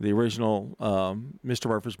the original Mr.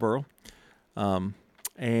 Murfreesboro.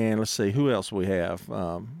 And let's see who else we have.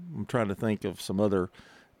 I'm trying to think of some other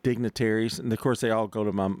dignitaries, and of course they all go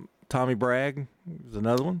to my. Tommy Bragg is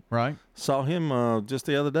another one. Right. Saw him just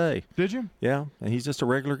the other day. Did you? Yeah, and he's just a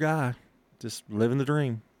regular guy, just living the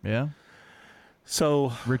dream. Yeah.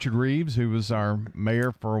 So Richard Reeves, who was our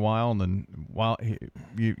mayor for a while, and then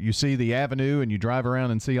you see the avenue and you drive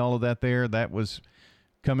around and see all of that there, that was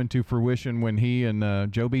coming to fruition when he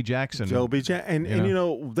and Joe B. Jackson.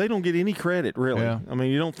 And they don't get any credit, really. Yeah. I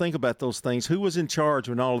mean, you don't think about those things. Who was in charge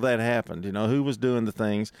when all of that happened? Who was doing the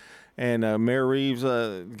things? And Mayor Reeves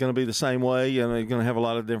going to be the same way. You're going to have a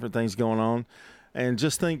lot of different things going on. And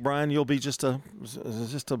just think, Brian, you'll be just a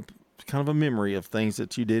kind of a memory of things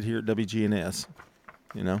that you did here at WGNS.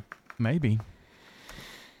 Maybe.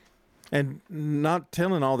 And not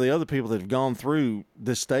telling all the other people that have gone through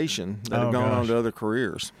this station that have gone on to other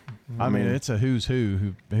careers. I mean, it's a who's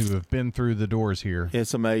who have been through the doors here.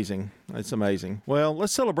 It's amazing. It's amazing. Well,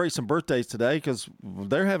 let's celebrate some birthdays today because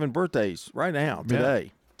they're having birthdays right now, today. Yeah.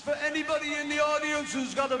 For anybody in the audience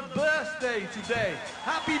who's got a birthday today,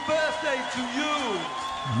 happy birthday to you.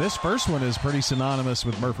 And this first one is pretty synonymous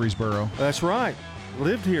with Murfreesboro. That's right.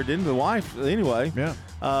 Lived here, didn't the wife? Anyway. Yeah.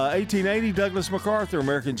 1880, Douglas MacArthur,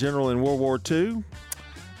 American general in World War II.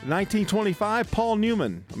 1925, Paul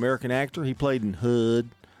Newman, American actor. He played in Hood,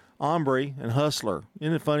 Hombre, and Hustler.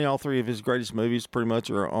 Isn't it funny? All three of his greatest movies pretty much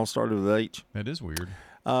are all started with H. That is weird.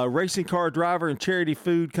 Racing car driver and charity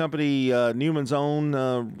food company Newman's Own,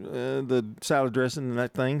 the salad dressing and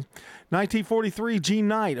that thing. 1943, Gene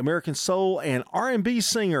Knight, American soul and R&B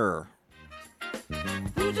singer.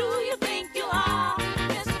 Who do you think you are,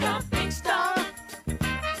 Mr. Big Star?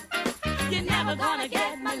 You're never gonna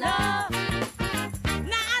get my love.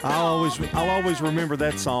 I'll always remember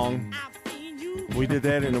that song. We did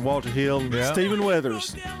that in the Walter Hill. Yeah. Stephen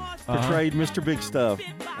Weathers portrayed Mr. Big Stuff.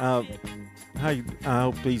 I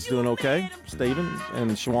hope he's doing okay, Stephen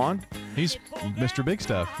and Shawan. He's Mr. Big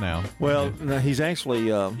Stuff now. Well, no, he's actually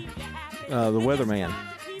the weatherman.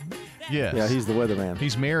 Yes. Yeah, he's the weatherman.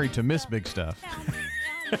 He's married to Miss Big Stuff.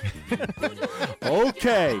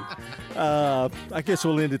 Okay. I guess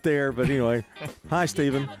we'll end it there. But anyway, hi,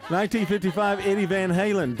 Stephen. 1955, Eddie Van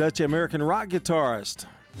Halen, Dutch-American rock guitarist.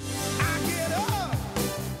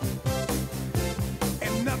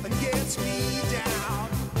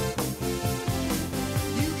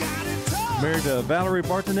 Married to Valerie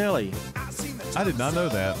Bartonelli. I did not know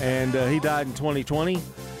that. And he died in 2020. In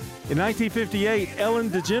 1958, Ellen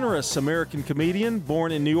DeGeneres, American comedian,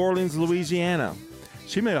 born in New Orleans, Louisiana.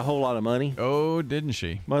 She made a whole lot of money. Oh, didn't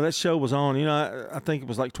she? Well, that show was on, I think it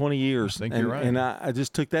was like 20 years. I think you're right. And I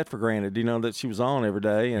just took that for granted, that she was on every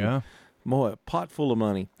day. And boy, a pot full of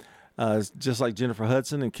money. Just like Jennifer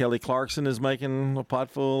Hudson and Kelly Clarkson is making a pot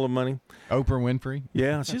full of money. Oprah Winfrey?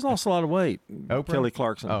 Yeah, she's lost a lot of weight. Oprah? Kelly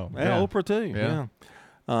Clarkson. Oh, yeah. Oprah too. Yeah.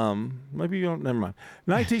 Maybe you don't. Never mind.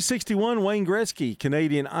 1961, Wayne Gretzky,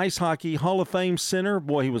 Canadian Ice Hockey Hall of Fame center.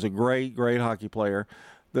 Boy, he was a great, great hockey player.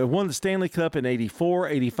 They won the Stanley Cup in 84,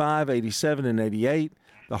 85, 87, and 88.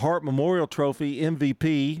 The Hart Memorial Trophy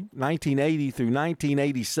MVP 1980 through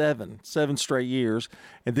 1987, 7 straight years,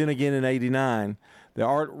 and then again in 89. The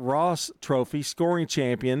Art Ross Trophy scoring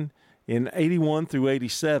champion in 81 through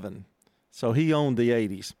 87. So he owned the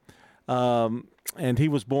 80s. And he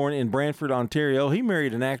was born in Brantford, Ontario. He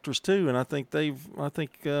married an actress too, and I think they've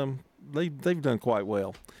done quite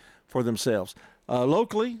well for themselves.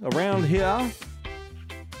 Locally around here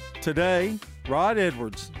today, Rod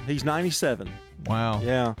Edwards. He's 97. Wow.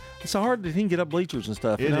 Yeah. It's so hard that he can get up bleachers and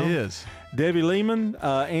stuff. It is. Debbie Lehman,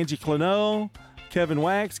 Angie Clonell, Kevin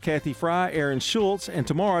Wax, Kathy Fry, Aaron Schultz, and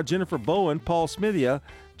tomorrow Jennifer Bowen, Paul Smithia,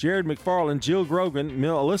 Jared McFarland, Jill Grogan,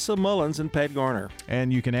 Melissa Mullins, and Pat Garner.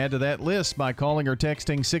 And you can add to that list by calling or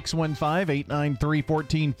texting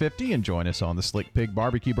 615-893-1450 and join us on the Slick Pig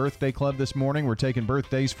Barbecue Birthday Club this morning. We're taking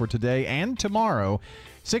birthdays for today and tomorrow.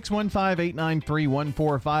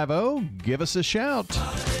 615-893-1450. Give us a shout.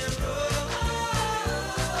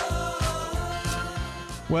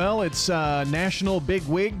 Well, it's National Big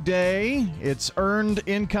Wig Day. It's Earned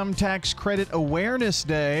Income Tax Credit Awareness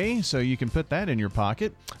Day, so you can put that in your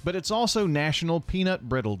pocket. But it's also National Peanut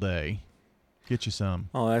Brittle Day. Get you some.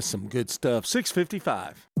 Oh, that's some good stuff.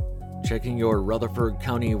 6:55. Checking your Rutherford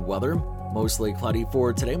County weather. Mostly cloudy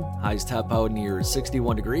for today. Highs top out near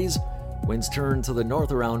 61 degrees. Winds turn to the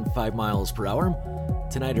north around 5 miles per hour.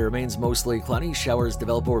 Tonight it remains mostly cloudy. Showers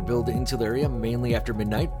develop or build into the area mainly after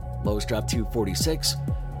midnight. Lows drop to 46.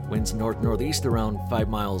 Winds north-northeast around 5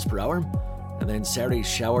 miles per hour. And then Saturday,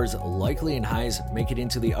 showers likely and highs make it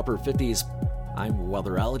into the upper 50s. I'm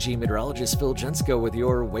weatherology meteorologist Phil Jensko with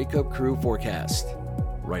your Wake Up Crew forecast.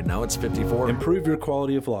 Right now it's 54. Improve your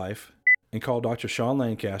quality of life and call Dr. Sean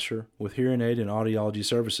Lancaster with Hearing Aid and Audiology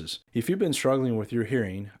Services. If you've been struggling with your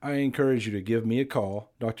hearing, I encourage you to give me a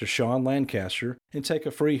call, Dr. Sean Lancaster, and take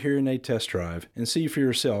a free hearing aid test drive and see for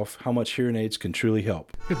yourself how much hearing aids can truly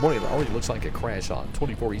help. Good morning. It already looks like a crash on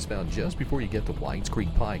 24 eastbound just before you get to Whites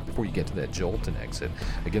Creek Pike, before you get to that Jolton exit.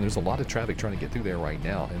 Again, there's a lot of traffic trying to get through there right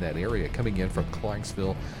now in that area, coming in from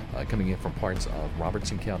Clarksville, coming in from parts of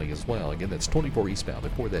Robertson County as well. Again, that's 24 eastbound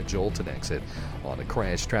before that Jolton exit on a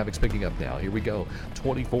crash. Traffic's picking up now. Here we go.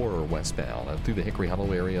 24 westbound through the Hickory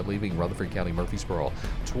Hollow area, leaving Rutherford County, Murfreesboro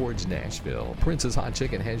towards Nashville. Prince's Hot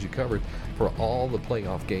Chicken has you covered for all the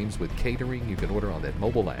playoff games with catering. You can order on that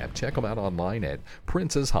mobile app. Check them out online at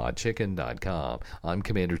princeshotchicken.com. I'm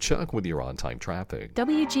Commander Chuck with your on-time traffic.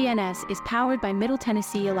 WGNS is powered by Middle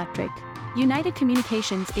Tennessee Electric. United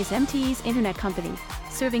Communications is MTE's internet company,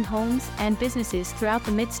 serving homes and businesses throughout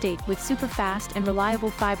the mid-state with super fast and reliable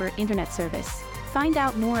fiber internet service. Find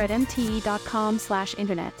out more at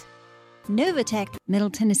mte.com/internet. Novatech,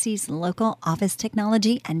 Middle Tennessee's local office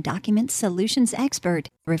technology and document solutions expert,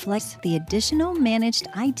 reflects the additional managed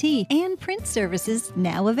IT and print services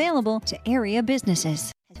now available to area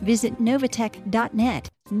businesses. Visit Novatech.net.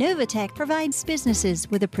 Novatech provides businesses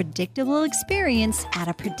with a predictable experience at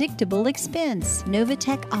a predictable expense.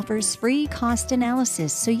 Novatech offers free cost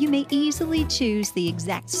analysis so you may easily choose the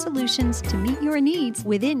exact solutions to meet your needs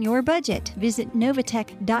within your budget. Visit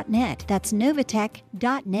Novatech.net. That's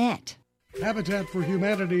Novatech.net. Habitat for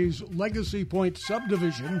Humanity's Legacy Point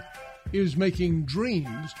subdivision is making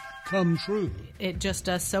dreams come true. It just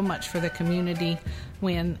does so much for the community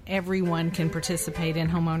when everyone can participate in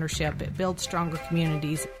home ownership. It builds stronger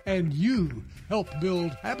communities. And you help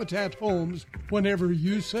build Habitat homes whenever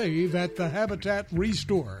you save at the Habitat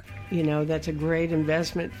Restore. You know, that's a great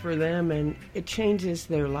investment for them, and it changes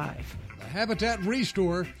their life. The Habitat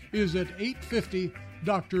Restore is at 850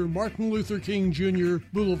 Dr. Martin Luther King Jr.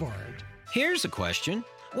 Boulevard. Here's a question.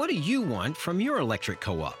 What do you want from your electric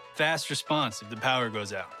co-op? Fast response if the power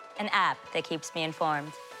goes out. An app that keeps me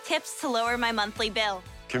informed. Tips to lower my monthly bill.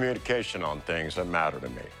 Communication on things that matter to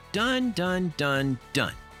me. Done.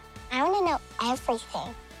 I want to know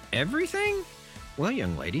everything. Everything? Well,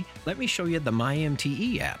 young lady, let me show you the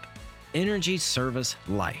MyMTE app. Energy Service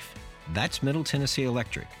Life. That's Middle Tennessee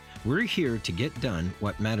Electric. We're here to get done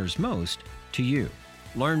what matters most to you.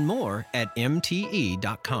 Learn more at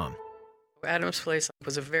mte.com. Adams Place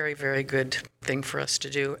was a very, very good thing for us to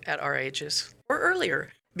do at our ages or earlier,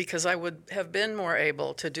 because I would have been more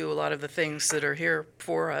able to do a lot of the things that are here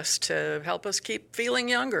for us to help us keep feeling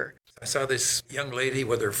younger. I saw this young lady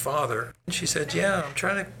with her father, and she said, yeah, I'm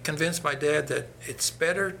trying to convince my dad that it's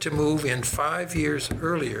better to move in 5 years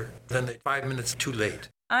earlier than 5 minutes too late.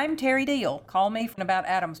 I'm Terry Deal. Call me about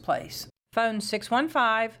Adams Place. Phone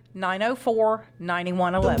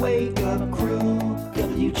 615-904-9111. The Wake Up Crew,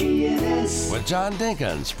 WGNS. With John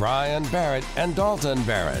Dinkins, Brian Barrett, and Dalton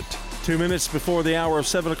Barrett. 2 minutes before the hour of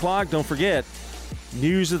 7 o'clock. Don't forget,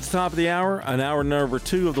 news at the top of the hour, an hour number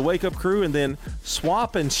 2 of the Wake Up Crew, and then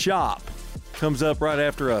Swap and Shop comes up right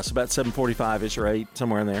after us, about 7:45-ish or 8,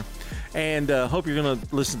 somewhere in there. And hope you're going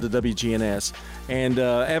to listen to WGNS. And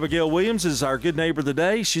Abigail Williams is our good neighbor of the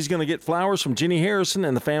day. She's going to get flowers from Jenny Harrison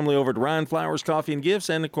and the family over at Ryan Flowers Coffee and Gifts,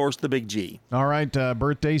 and, of course, the Big G. All right,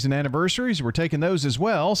 birthdays and anniversaries, we're taking those as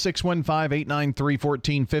well.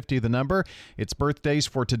 615-893-1450, the number. It's birthdays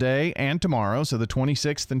for today and tomorrow, so the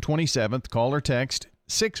 26th and 27th. Call or text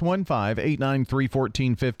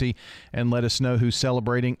 615-893-1450 and let us know who's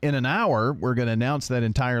celebrating. In an hour, we're going to announce that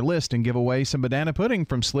entire list and give away some banana pudding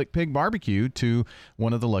from Slick Pig Barbecue to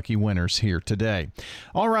one of the lucky winners here today.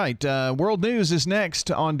 All right, World News is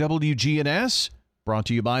next on WGNS. Brought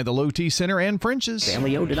to you by the Low T Center and French's.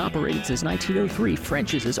 Family owned and operated since 1903,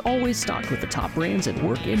 French's is always stocked with the top brands and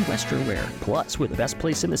work in Western wear. Plus, we're the best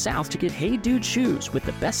place in the South to get Hey Dude shoes with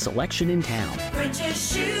the best selection in town.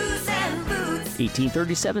 French's Shoes and Boots.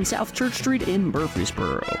 1837 South Church Street in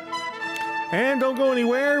Murfreesboro. And don't go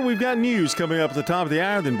anywhere. We've got news coming up at the top of the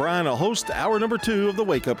hour. Then Brian will host hour number 2 of the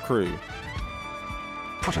Wake Up Crew.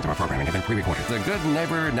 Portions of our programming have been pre-recorded. The Good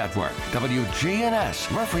Neighbor Network,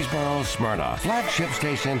 WGNS, Murfreesboro, Smyrna, flagship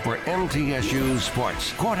station for MTSU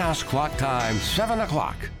Sports. Courthouse clock time, 7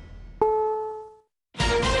 o'clock.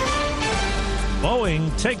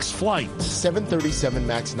 Boeing takes flight. 737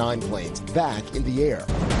 MAX 9 planes back in the air.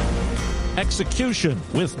 Execution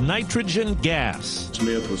with nitrogen gas.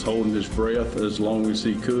 Smith was holding his breath as long as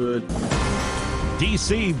he could.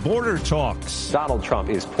 D.C. border talks. Donald Trump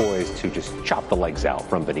is poised to just chop the legs out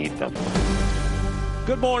from beneath him.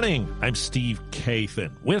 Good morning. I'm Steve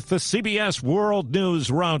Kathan with the CBS World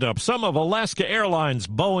News Roundup. Some of Alaska Airlines'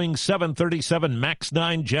 Boeing 737 MAX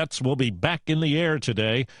 9 jets will be back in the air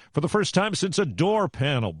today for the first time since a door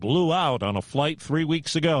panel blew out on a flight 3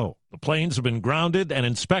 weeks ago. The planes have been grounded and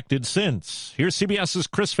inspected since. Here's CBS's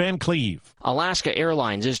Chris Van Cleve. Alaska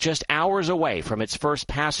Airlines is just hours away from its first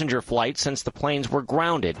passenger flight since the planes were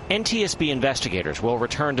grounded. NTSB investigators will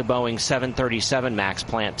return to Boeing's 737 MAX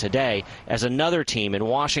plant today as another team in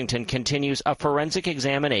Washington continues a forensic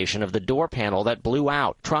examination of the door panel that blew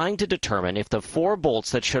out, trying to determine if the 4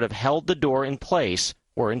 bolts that should have held the door in place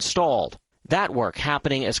were installed. That work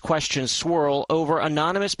happening as questions swirl over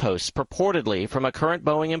anonymous posts purportedly from a current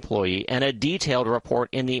Boeing employee and a detailed report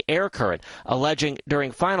in the Air Current alleging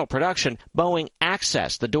during final production, Boeing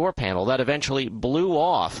accessed the door panel that eventually blew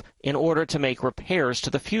off in order to make repairs to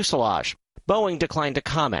the fuselage. Boeing declined to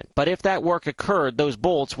comment, but if that work occurred, those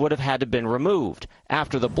bolts would have had to been removed.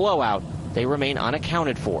 After the blowout, they remain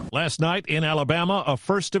unaccounted for. Last night in Alabama, a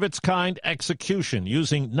first-of-its-kind execution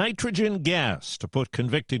using nitrogen gas to put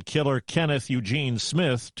convicted killer Kenneth Eugene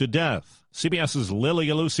Smith to death. CBS's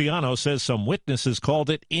Lilia Luciano says some witnesses called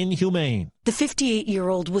it inhumane. The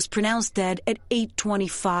 58-year-old was pronounced dead at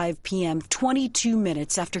 8:25 p.m., 22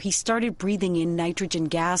 minutes after he started breathing in nitrogen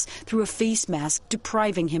gas through a face mask,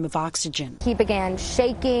 depriving him of oxygen. He began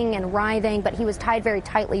shaking and writhing, but he was tied very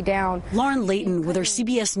tightly down. Lauren Layton, with our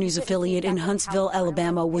CBS News affiliate in Huntsville,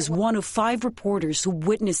 Alabama, was one of 5 reporters who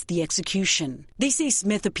witnessed the execution. They say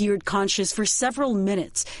Smith appeared conscious for several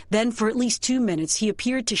minutes. Then, for at least 2 minutes, he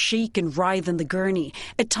appeared to shake and writhe in the gurney,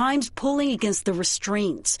 at times pulling against the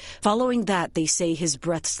restraints. Following that, they say his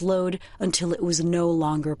breath slowed until it was no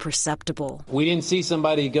longer perceptible. We didn't see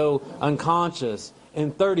somebody go unconscious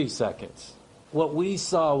in 30 seconds. What we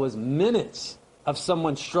saw was minutes of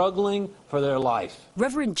someone struggling for their life.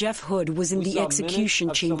 Reverend Jeff Hood was in the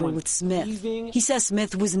execution chamber with Smith. He says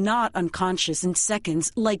Smith was not unconscious in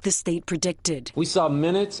seconds like the state predicted. We saw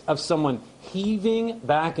minutes of someone heaving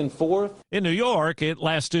back and forth. In New York, it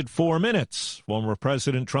lasted 4 minutes. Former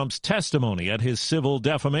President Trump's testimony at his civil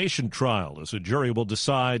defamation trial as a jury will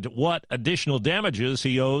decide what additional damages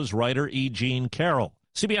he owes writer E. Jean Carroll.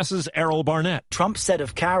 CBS's Errol Barnett. Trump said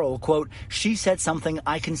of Carroll, quote, "She said something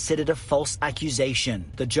I considered a false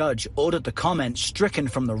accusation." The judge ordered the comment stricken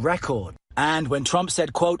from the record. And when Trump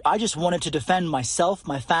said, quote, "I just wanted to defend myself,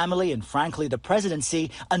 my family, and frankly the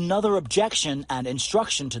presidency," another objection and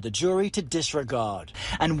instruction to the jury to disregard.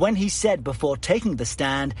 And when he said before taking the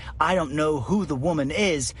stand, "I don't know who the woman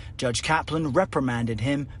is," Judge Kaplan reprimanded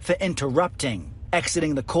him for interrupting.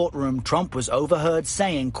 Exiting the courtroom, Trump was overheard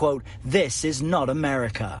saying, quote, "This is not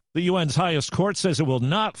America." The UN's highest court says it will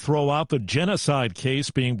not throw out the genocide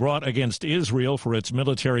case being brought against Israel for its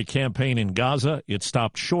military campaign in Gaza. It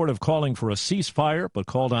stopped short of calling for a ceasefire, but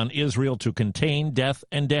called on Israel to contain death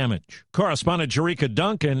and damage. Correspondent Jerika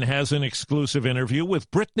Duncan has an exclusive interview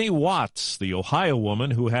with Brittany Watts, the Ohio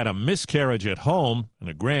woman who had a miscarriage at home, and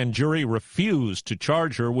a grand jury refused to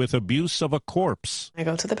charge her with abuse of a corpse. I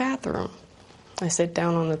go to the bathroom. I sit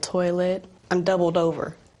down on the toilet. I'm doubled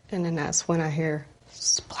over. And then that's when I hear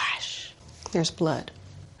splash. There's blood.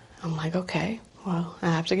 I'm like, okay, well, I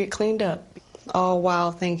have to get cleaned up. All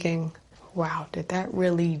while thinking, wow, did that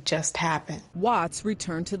really just happen? Watts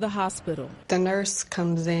returned to the hospital. The nurse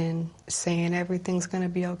comes in saying everything's going to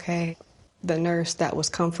be okay. The nurse that was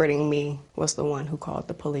comforting me was the one who called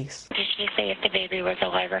the police. Did she say if the baby was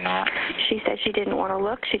alive or not? She said she didn't want to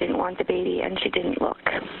look, she didn't want the baby, and she didn't look.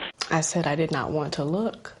 I said I did not want to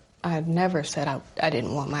look. I never said I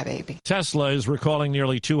didn't want my baby. Tesla is recalling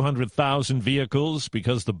nearly 200,000 vehicles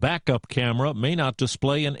because the backup camera may not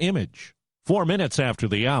display an image. 4 minutes after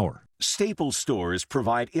the hour. Staples stores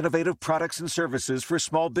provide innovative products and services for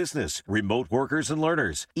small business, remote workers and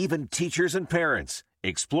learners, even teachers and parents.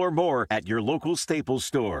 Explore more at your local Staples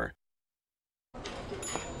store.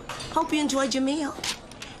 Hope you enjoyed your meal.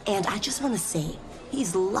 And I just want to say,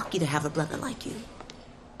 he's lucky to have a brother like you.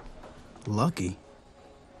 Lucky?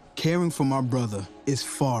 Caring for my brother is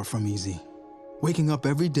far from easy. Waking up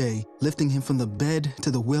every day, lifting him from the bed to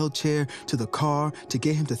the wheelchair to the car to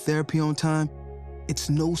get him to therapy on time, it's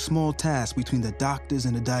no small task between the doctors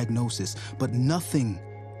and the diagnosis, but nothing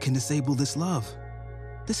can disable this love.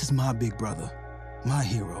 This is my big brother. My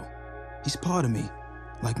hero. He's part of me,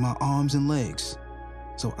 like my arms and legs.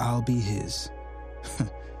 So I'll be his.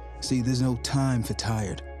 See, there's no time for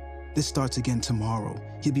tired. This starts again tomorrow.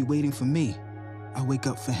 He'll be waiting for me. I wake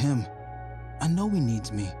up for him. I know he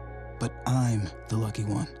needs me, but I'm the lucky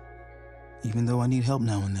one. Even though I need help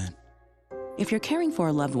now and then. If you're caring for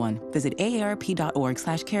a loved one, visit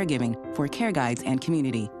aarp.org/caregiving for care guides and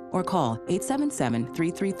community, or call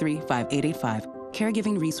 877-333-5885.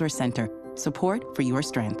 Caregiving Resource Center. Support for your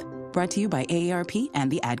strength. Brought to you by AARP and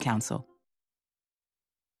the Ad Council.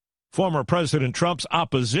 Former President Trump's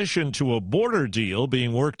opposition to a border deal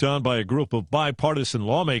being worked on by a group of bipartisan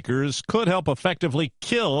lawmakers could help effectively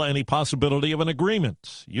kill any possibility of an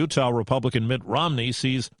agreement. Utah Republican Mitt Romney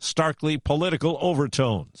sees starkly political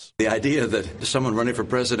overtones. The idea that someone running for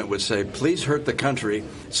president would say, please hurt the country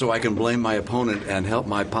so I can blame my opponent and help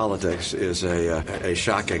my politics is a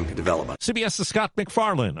shocking development. CBS's Scott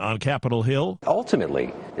McFarlane on Capitol Hill.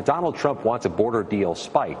 Ultimately, if Donald Trump wants a border deal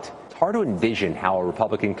spiked, it's hard to envision how a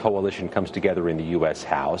Republican coalition comes together in the U.S.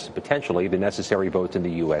 House, potentially the necessary votes in the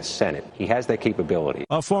U.S. Senate. He has that capability.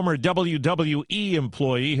 A former WWE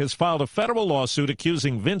employee has filed a federal lawsuit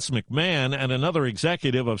accusing Vince McMahon and another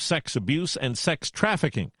executive of sex abuse and sex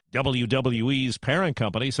trafficking. WWE's parent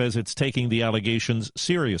company says it's taking the allegations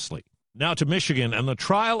seriously. Now to Michigan and the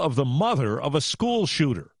trial of the mother of a school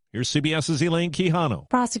shooter. Here's CBS's Elaine Quijano.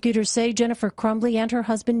 Prosecutors say Jennifer Crumbley and her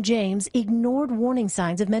husband James ignored warning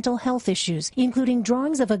signs of mental health issues, including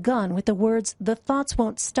drawings of a gun with the words, "The thoughts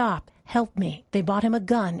won't stop. Help me." They bought him a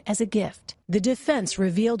gun as a gift. The defense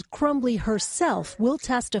revealed Crumbley herself will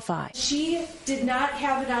testify. She did not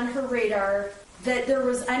have it on her radar that there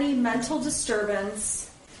was any mental disturbance,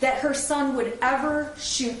 that her son would ever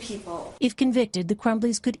shoot people. If convicted, the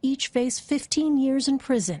Crumbleys could each face 15 years in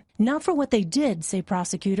prison. Not for what they did, say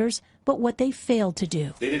prosecutors, but what they failed to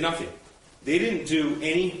do. They did nothing. They didn't do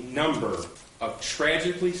any number of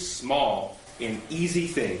tragically small and easy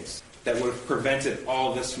things that would have prevented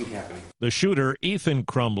all this from happening. The shooter, Ethan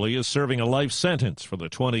Crumbley, is serving a life sentence for the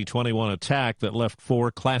 2021 attack that left 4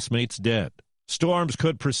 classmates dead. Storms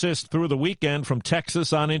could persist through the weekend from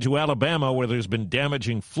Texas on into Alabama, where there's been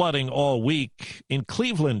damaging flooding all week. In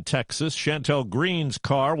Cleveland, Texas, Chantel Green's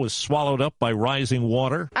car was swallowed up by rising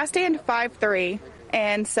water. I stand 5'3",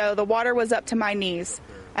 and so the water was up to my knees.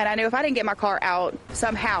 And I knew if I didn't get my car out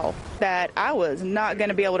somehow that I was not going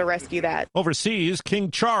to be able to rescue that. Overseas,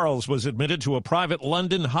 King Charles was admitted to a private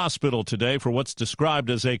London hospital today for what's described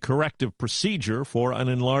as a corrective procedure for an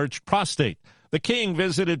enlarged prostate. The king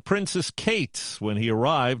visited Princess Kate. When he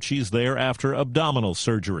arrived, she's there after abdominal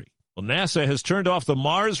surgery. Well, NASA has turned off the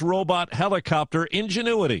Mars robot helicopter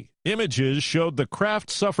Ingenuity. Images showed the craft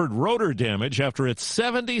suffered rotor damage after its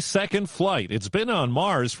 72nd flight. It's been on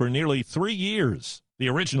Mars for nearly 3 years. The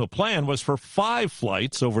original plan was for 5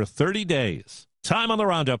 flights over 30 days. Time on the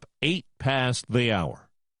roundup, 8 past the hour.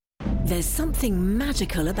 There's something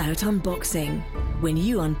magical about unboxing. When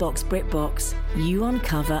you unbox BritBox, you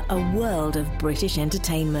uncover a world of British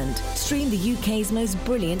entertainment. Stream the UK's most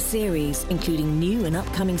brilliant series, including new and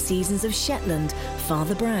upcoming seasons of Shetland,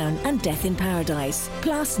 Father Brown, and Death in Paradise.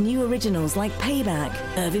 Plus new originals like Payback,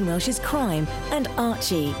 Irving Welsh's Crime, and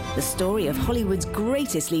Archie, the story of Hollywood's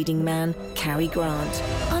greatest leading man, Cary Grant.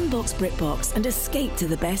 Unbox BritBox and escape to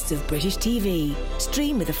the best of British TV.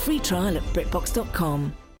 Stream with a free trial at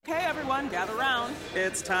BritBox.com. Okay, everyone, gather round.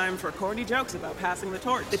 It's time for corny jokes about passing the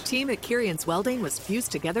torch. The team at Kirian's Welding was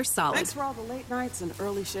fused together solid. Thanks for all the late nights and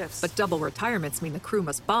early shifts. But double retirements mean the crew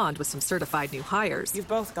must bond with some certified new hires. You've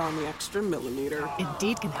both gone the extra millimeter.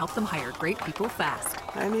 Indeed can help them hire great people fast.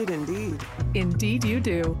 I need Indeed. Indeed you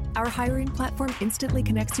do. Our hiring platform instantly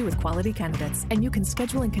connects you with quality candidates, and you can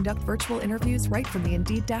schedule and conduct virtual interviews right from the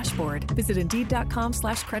Indeed dashboard. Visit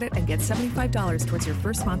Indeed.com/credit and get $75 towards your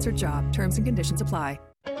first sponsored job. Terms and conditions apply.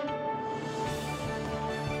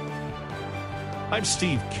 I'm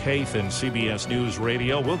Steve Kathan, CBS News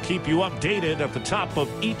Radio. We'll keep you updated at the top of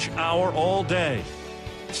each hour all day.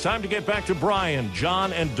 It's time to get back to Brian,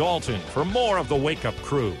 John, and Dalton for more of the Wake Up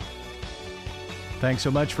Crew. Thanks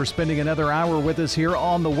so much for spending another hour with us here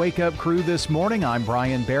on the Wake Up Crew this morning. I'm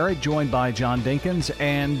Brian Barrett, joined by John Dinkins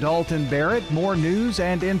and Dalton Barrett. More news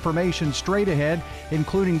and information straight ahead,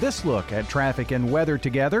 including this look at traffic and weather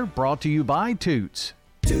together, brought to you by Toots.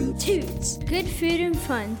 Toots, good food and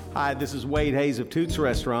fun. Hi, this is Wade Hayes of Toots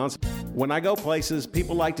Restaurants. When I go places,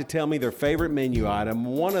 people like to tell me their favorite menu item.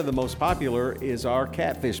 One of the most popular is our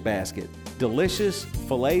catfish basket. Delicious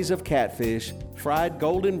fillets of catfish, fried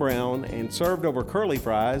golden brown and served over curly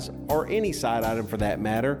fries, or any side item for that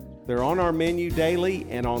matter. They're on our menu daily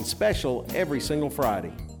and on special every single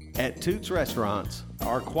Friday. At Toots Restaurants,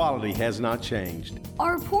 our quality has not changed.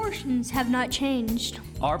 Our portions have not changed.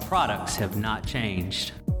 Our products have not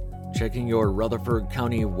changed. Checking your Rutherford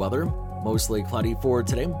County weather. Mostly cloudy for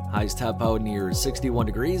today. Highs top out near 61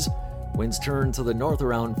 degrees. Winds turn to the north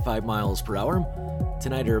around 5 miles per hour.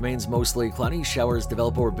 Tonight it remains mostly cloudy. Showers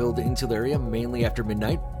develop or build into the area mainly after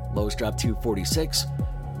midnight. Lows drop to 46.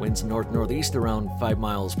 Winds north-northeast around 5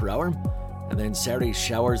 miles per hour. And then Saturday,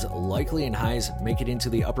 showers likely and highs make it into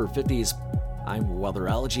the upper 50s. I'm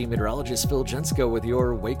weatherology meteorologist Phil Jensko with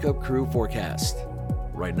your Wake Up Crew forecast.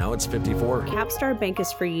 Right now it's 54. Capstar Bank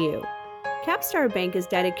is for you. Capstar Bank is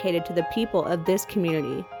dedicated to the people of this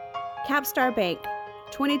community. Capstar Bank,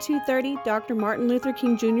 2230 Dr. Martin Luther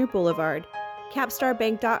King Jr. Boulevard,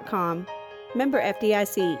 capstarbank.com. Member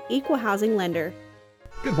FDIC, Equal Housing Lender.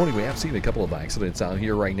 Good morning. We have seen a couple of accidents out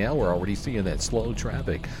here right now. We're already seeing that slow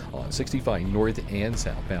traffic on 65 north and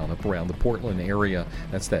southbound up around the Portland area.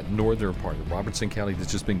 That's that northern part of Robertson County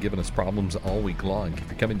that's just been giving us problems all week long. If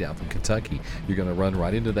you're coming down from Kentucky, you're going to run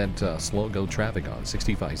right into that slow-go traffic on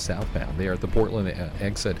 65 southbound there at the Portland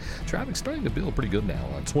exit. Traffic's starting to build pretty good now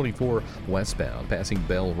on 24 westbound, passing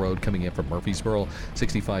Bell Road, coming in from Murfreesboro.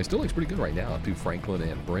 65 still looks pretty good right now up to Franklin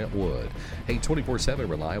and Brentwood. Hey, 24/7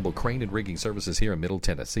 reliable crane and rigging services here in Middle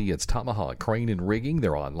Tennessee. It's Tomahawk Crane and Rigging.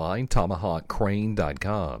 They're online,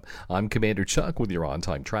 tomahawkcrane.com. I'm Commander Chuck with your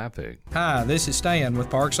on-time traffic. Hi, this is Stan with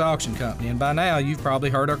Parks Auction Company, and by now you've probably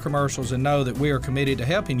heard our commercials and know that we are committed to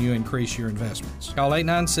helping you increase your investments. Call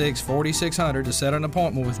 896-4600 to set an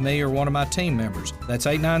appointment with me or one of my team members. That's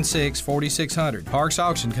 896-4600. Parks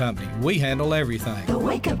Auction Company. We handle everything. The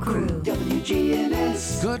Wake Up Crew,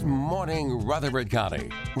 WGNS. Good morning, Rutherford County.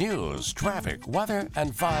 News, traffic, weather,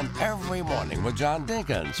 and fun every morning with John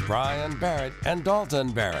Dinkins, Brian Barrett, and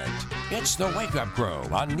Dalton Barrett. It's the Wake Up Crew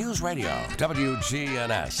on News Radio,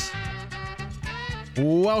 WGNS.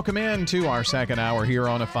 Welcome in to our second hour here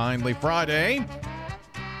on a finally Friday.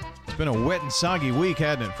 It's been a wet and soggy week,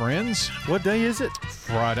 hasn't it, friends? What day is it?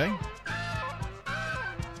 Friday.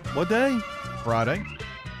 What day? Friday.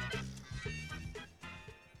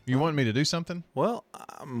 You want me to do something? Well,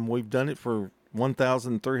 we've done it for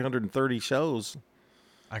 1,330 shows.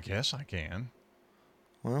 I guess I can.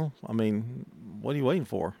 Well, I mean, what are you waiting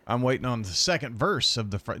for? I'm waiting on the second verse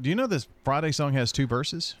of the Do you know this Friday song has 2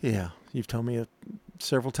 verses? Yeah, you've told me it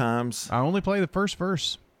several times. I only play the first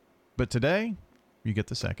verse, but today you get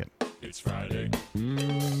the second. It's Friday.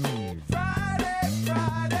 Friday,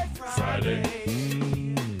 Friday, Friday.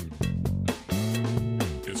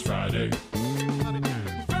 It's Friday.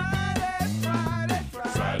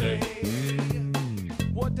 Friday.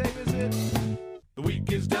 What day is it? The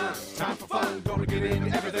week is done. Time for fun. Gonna get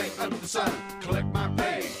into everything under the sun. Collect my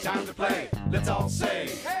pay. Time to play. Let's all say,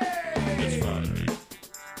 hey! It's Friday.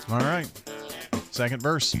 All right. Second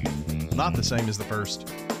verse. Not the same as the first.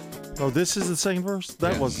 Oh, this is the second verse?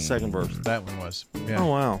 That was the second verse. That one was. Yeah. Oh,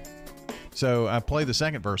 wow. So I play the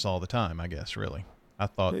second verse all the time, I guess, really. I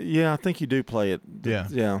thought. Yeah, I think you do play it. Yeah.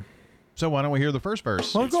 Yeah. So why don't we hear the first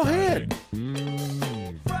verse? Oh, go ahead.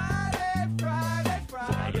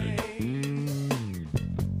 Friday.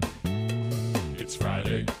 It's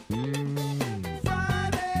Friday.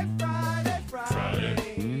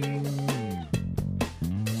 Friday.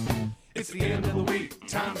 It's the end of the week.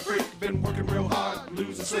 Time to freak. Been working real hard.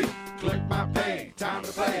 Losing sleep. Collect my pay. Time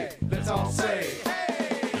to play. Let's all say,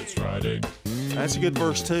 hey! It's Friday. That's a good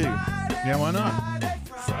verse, too. Yeah, why not?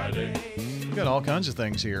 Friday. We got all kinds of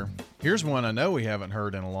things here. Here's one I know we haven't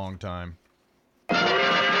heard in a long time.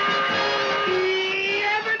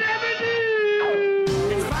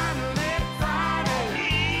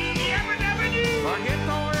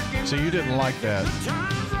 So you didn't like that?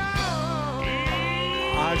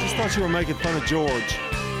 I just thought you were making fun of George.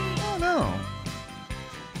 Oh, no.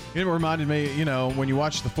 It reminded me, you know, when you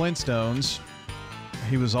watch the Flintstones,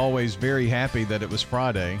 he was always very happy that it was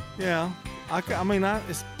Friday. Yeah. I mean,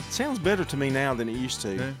 it sounds better to me now than it used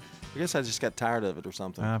to. Okay. I guess I just got tired of it or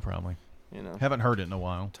something. Probably. You know, haven't heard it in a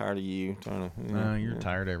while. Tired of you. You're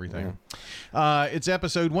tired of everything. Yeah. It's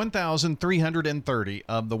episode 1,330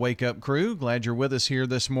 of the Wake Up Crew. Glad you're with us here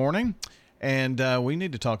this morning. And we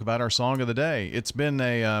need to talk about our song of the day. It's been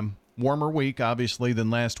a warmer week, obviously, than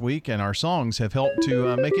last week, and our songs have helped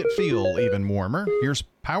to make it feel even warmer. Here's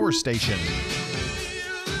Power Station.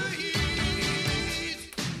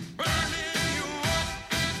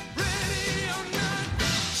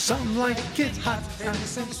 Some like it hot.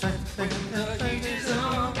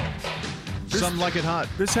 Some like it hot.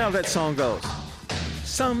 This is how that song goes.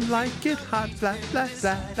 Some like it hot. Blah, blah,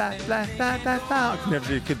 blah, blah, blah, blah, blah, blah. I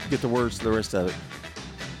never could get the words to the rest of it.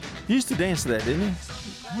 You used to dance to that, didn't you?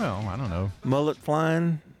 Well, I don't know. Mullet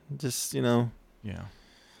flying. Just, you know. Yeah.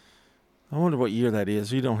 I wonder what year that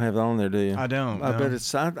is. You don't have it on there, do you? I don't. I bet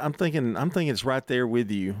it's. I'm thinking it's right there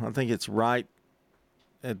with you. I think it's right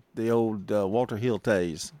at the old Walter Hill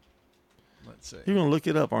days. Let's see. You're gonna look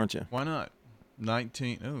it up, aren't you? Why not?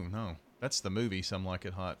 19. Oh no, that's the movie. Some Like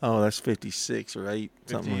It Hot. Oh, that's 56 or 8.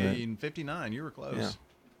 58 and 59. You were close. Yeah.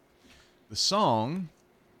 The song,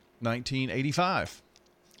 1985.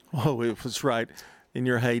 Oh, it was right in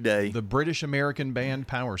your heyday. The British American band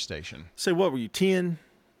Power Station. So what were you, 10?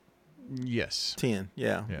 Yes. 10,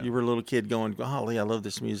 yeah. You were a little kid going, golly, I love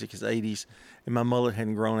this music. It's 80s, and my mullet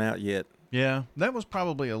hadn't grown out yet. Yeah, that was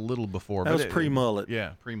probably a little before. That was pre-mullet.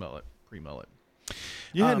 Yeah, pre-mullet.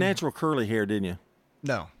 You had natural curly hair, didn't you?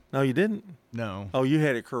 No. No, you didn't? No. Oh, you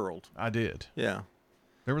had it curled. I did. Yeah.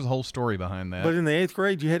 There was a whole story behind that. But in the 8th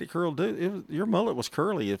grade, you had it curled too. Your mullet was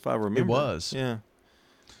curly, if I remember. It was. Yeah.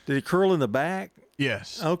 Did it curl in the back?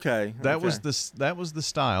 Yes. Okay. That was the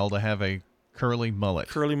style to have a curly mullet.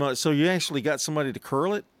 Curly mullet. So you actually got somebody to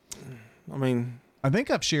curl it? I mean, I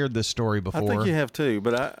think I've shared this story before. I think you have too,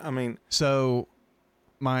 but I mean. So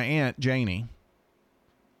my Aunt Janie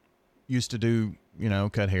used to do,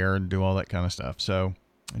 cut hair and do all that kind of stuff. So,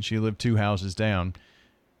 and she lived 2 houses down.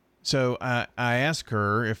 So I asked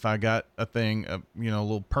her if I got a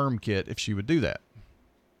little perm kit, if she would do that.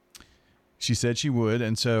 She said she would.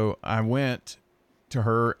 And so I went to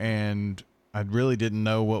her, and I really didn't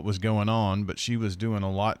know what was going on, but she was doing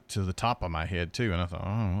a lot to the top of my head too. And I thought,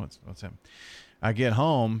 oh, what's that? I get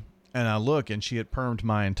home and I look, and she had permed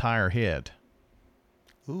my entire head.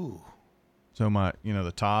 Ooh. So my,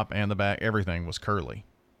 the top and the back, everything was curly.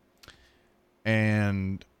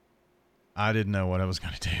 And I didn't know what I was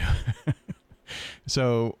going to do.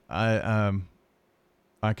 So I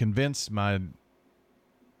convinced somebody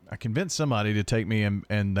to take me,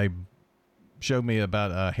 and they showed me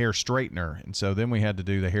about a hair straightener. And so then we had to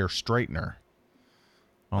do the hair straightener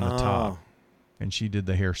on the top. And she did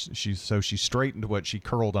the hair. She straightened what she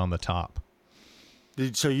curled on the top.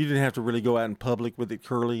 So you didn't have to really go out in public with it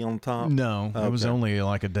curly on top? No, okay. It was only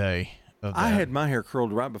like a day of that. I had my hair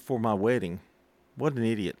curled right before my wedding. What an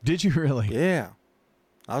idiot. Did you really? Yeah.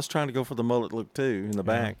 I was trying to go for the mullet look too in the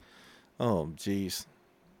back. Oh, geez.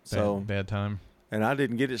 Bad time. And I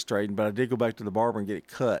didn't get it straightened, but I did go back to the barber and get it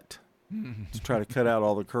cut to try to cut out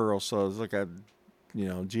all the curls. So it was like a,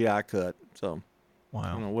 GI cut. So,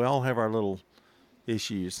 wow. We all have our little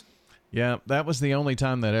issues. Yeah, that was the only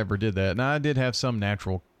time that I ever did that. Now I did have some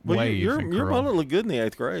natural wave. Your mullet looked good in the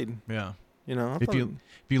 8th grade. Yeah. If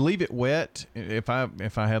you leave it wet, if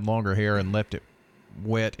I had longer hair and left it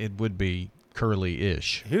wet, it would be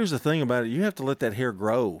curly-ish. Here's the thing about it: you have to let that hair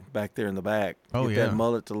grow back there in the back. Get that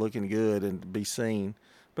mullet to looking good and be seen.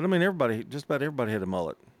 But I mean, just about everybody had a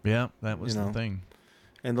mullet. Yeah, that was the thing.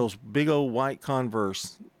 And those big old white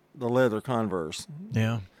Converse, the leather Converse.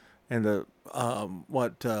 Yeah. And the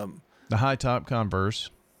the high top Converse,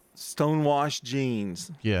 stonewashed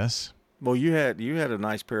jeans. Yes. Well, you had a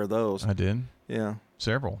nice pair of those. I did. Yeah.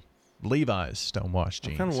 Several. Levi's stonewashed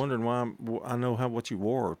jeans. I'm kind of wondering why I know what you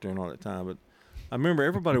wore during all that time, but I remember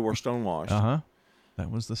everybody wore stonewashed. Uh-huh.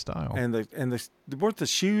 That was the style. And weren't the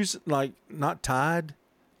shoes like not tied,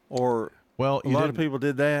 or a lot of people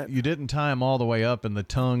did that. You didn't tie them all the way up, and the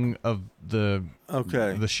tongue of the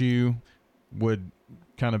shoe would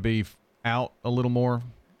kind of be out a little more,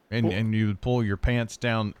 and you would pull your pants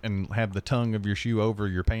down and have the tongue of your shoe over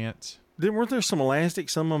your pants. Weren't there some elastic?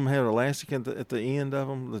 Some of them had elastic at the end of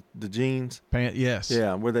them, the jeans. Yes.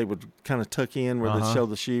 Yeah, where they would kind of tuck in where they show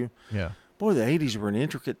the shoe. Yeah. Boy, the 80s were an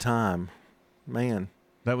intricate time. Man.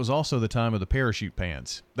 That was also the time of the parachute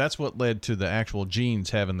pants. That's what led to the actual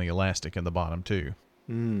jeans having the elastic in the bottom, too.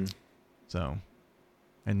 So,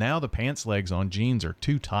 and now the pants legs on jeans are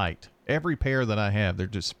too tight. Every pair that I have,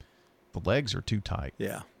 the legs are too tight.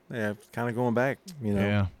 Yeah. Yeah, kind of going back,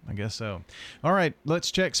 Yeah, I guess so. All right,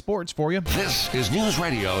 let's check sports for you. This is News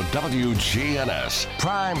Radio WGNS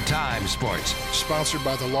Prime Time Sports. Sponsored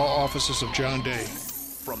by the law offices of John Day.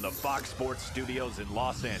 From the Fox Sports Studios in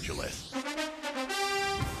Los Angeles,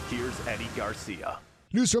 here's Eddie Garcia.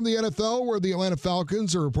 News from the NFL, where the Atlanta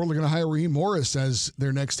Falcons are reportedly going to hire Raheem Morris as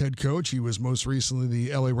their next head coach. He was most recently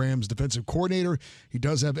the LA Rams defensive coordinator. He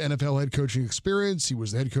does have NFL head coaching experience. He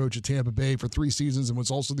was the head coach at Tampa Bay for 3 seasons and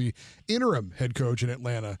was also the interim head coach in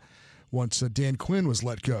Atlanta once Dan Quinn was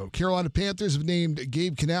let go. Carolina Panthers have named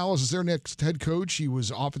Gabe Canales as their next head coach. He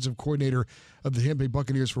was offensive coordinator of the Tampa Bay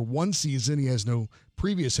Buccaneers for 1 season. He has no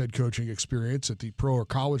previous head coaching experience at the pro or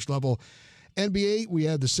college level. NBA, we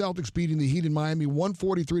had the Celtics beating the Heat in Miami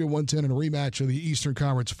 143-110 in a rematch of the Eastern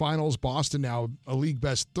Conference Finals. Boston now a league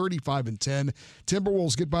best 35-10.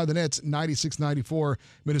 Timberwolves get by the Nets 96-94.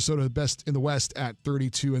 Minnesota the best in the West at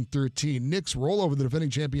 32-13. Knicks roll over the defending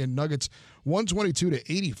champion Nuggets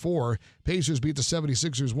 122-84. Pacers beat the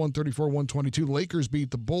 76ers 134-122. Lakers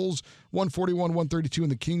beat the Bulls 141-132,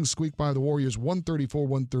 and the Kings squeak by the Warriors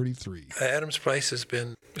 134-133. Adams Place has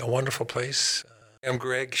been a wonderful place. I'm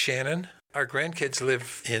Greg Shannon. Our grandkids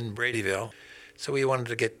live in Bradyville, so we wanted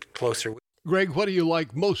to get closer. Greg, what do you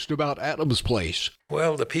like most about Adams Place?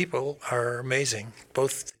 Well, the people are amazing,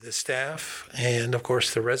 both the staff and, of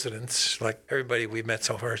course, the residents. Like everybody we've met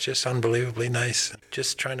so far, it's just unbelievably nice.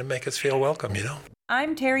 Just trying to make us feel welcome, you know.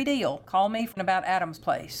 I'm Terry Deal. Call me about Adams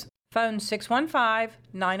Place. Phone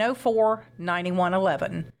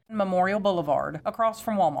 615-904-9111. Memorial Boulevard, across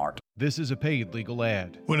from Walmart. This is a paid legal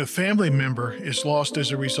ad. When a family member is lost as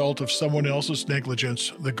a result of someone else's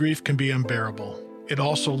negligence, the grief can be unbearable. It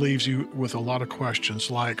also leaves you with a lot of questions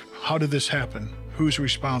like, how did this happen? Who's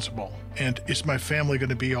responsible? And is my family going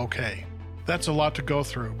to be okay? That's a lot to go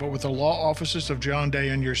through, but with the law offices of John Day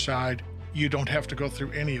on your side, you don't have to go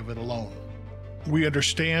through any of it alone. We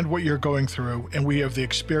understand what you're going through, and we have the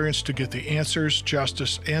experience to get the answers,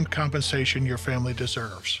 justice, and compensation your family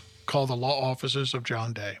deserves. Call the law offices of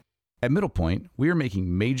John Day. At Middle Point, we are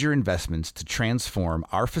making major investments to transform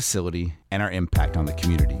our facility and our impact on the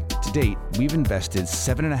community. To date, we've invested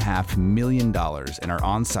 $7.5 million in our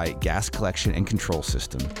on-site gas collection and control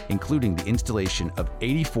system, including the installation of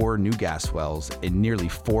 84 new gas wells and nearly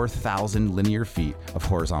 4,000 linear feet of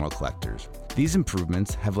horizontal collectors. These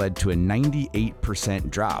improvements have led to a 98%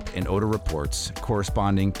 drop in odor reports,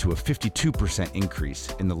 corresponding to a 52%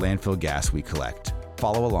 increase in the landfill gas we collect.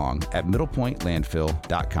 Follow along at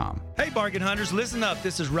middlepointlandfill.com. Hey, bargain hunters, listen up.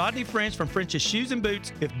 This is Rodney French from French's Shoes and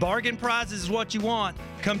Boots. If bargain prizes is what you want,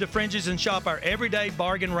 come to French's and shop our everyday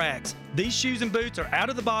bargain racks. These shoes and boots are out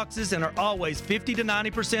of the boxes and are always 50 to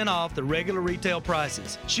 90% off the regular retail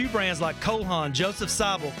prices. Shoe brands like Cole Haan, Joseph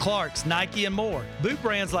Seibel, Clarks, Nike, and more. Boot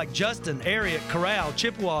brands like Justin, Ariat, Corral,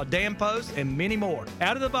 Chippewa, Dan Post, and many more.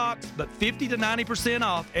 Out of the box, but 50 to 90%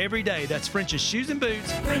 off every day. That's French's Shoes and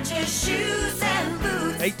Boots. French's Shoes and Boots.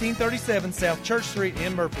 1837 South Church Street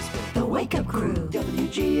in Murfreesboro. The Wake Up Crew,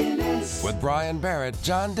 WGNS. With Brian Barrett,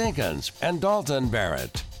 John Dinkins, and Dalton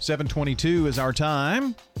Barrett. 7:22 is our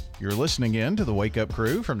time. You're listening in to the Wake Up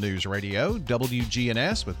Crew from News Radio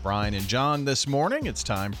WGNS with Brian and John this morning. It's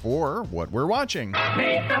time for What We're Watching.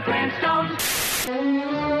 Meet the Flintstones.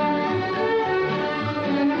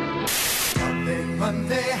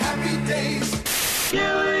 Monday, happy days.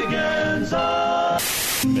 Gilligan's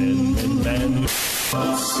Island. Ben.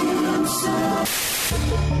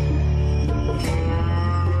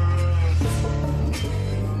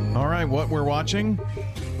 All right, what we're watching.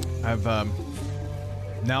 I've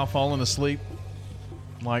now fallen asleep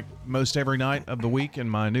like most every night of the week in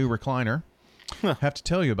my new recliner. Have to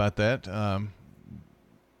tell you about that.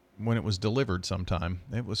 When it was delivered sometime,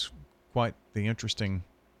 it was quite the interesting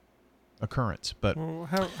occurrence. But well,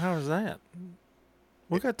 how is that?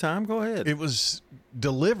 We got time. Go ahead. It was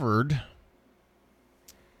delivered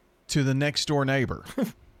to the next door neighbor.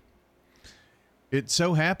 It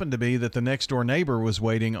so happened to be that the next door neighbor was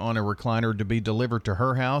waiting on a recliner to be delivered to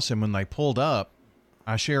her house. And when they pulled up,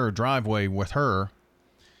 I share a driveway with her.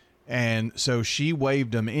 And so she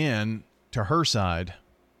waved them in to her side.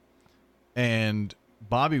 And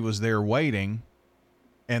Bobby was there waiting.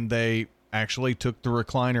 And they actually took the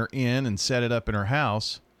recliner in and set it up in her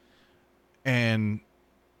house. And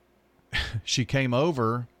she came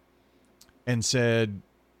over and said,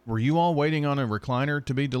 "Were you all waiting on a recliner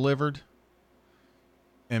to be delivered?"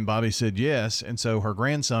 And Bobby said yes. And so her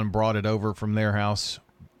grandson brought it over from their house.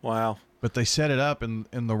 Wow. But they set it up in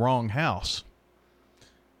the wrong house.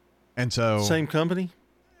 And so... Same company?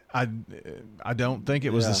 I don't think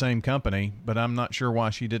it was the same company, but I'm not sure why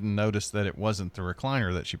she didn't notice that it wasn't the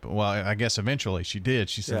recliner that she put. Well, I guess eventually she did.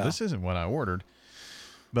 She said, "This isn't what I ordered."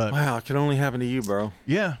 But wow, it can only happen to you, bro.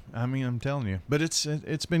 Yeah, I mean, I'm telling you. But it's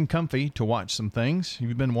been comfy to watch some things.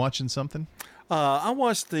 You've been watching something? I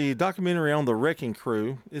watched the documentary on the Wrecking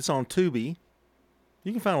Crew. It's on Tubi.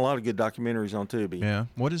 You can find a lot of good documentaries on Tubi. Yeah.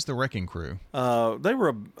 What is the Wrecking Crew? They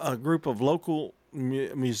were a group of local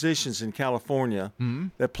musicians in California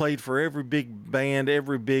that played for every big band,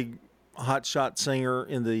 every big hotshot singer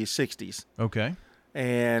in the 60s. Okay.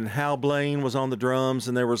 And Hal Blaine was on the drums,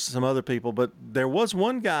 and there was some other people. But there was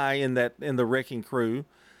one guy in the Wrecking Crew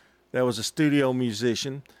that was a studio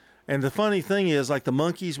musician. And the funny thing is, like the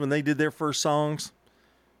Monkees, when they did their first songs,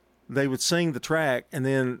 they would sing the track, and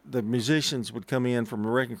then the musicians would come in from the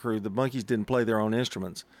Wrecking Crew. The Monkees didn't play their own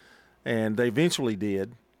instruments, and they eventually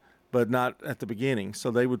did, but not at the beginning.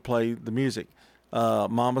 So they would play the music.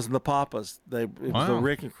 Mamas and the Papas, it was the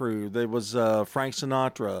Wrecking Crew. There was Frank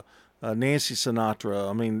Sinatra, Nancy Sinatra.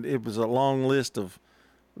 I mean, it was a long list of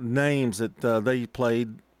names that they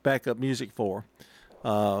played backup music for.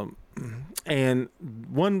 And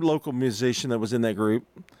one local musician that was in that group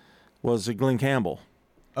was Glenn Campbell.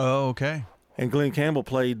 Oh, okay. And Glenn Campbell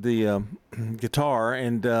played the guitar,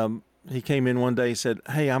 and he came in one day and said,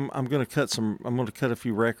 "Hey, I'm going to cut a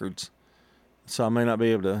few records." so I may not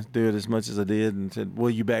be able to do it as much as I did. And said, will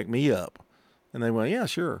you back me up? And they went, yeah,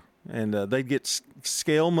 sure. And they'd get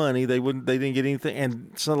scale money. They didn't get anything.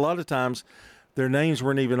 And so a lot of times their names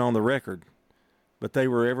weren't even on the record, but they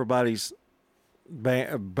were everybody's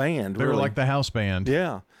band. They were like the house band.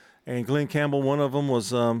 Yeah. And Glenn Campbell, one of them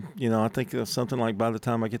was, I think it was something like By the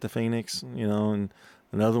Time I Get to Phoenix, and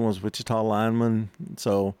another one was Wichita Lineman.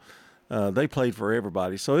 So they played for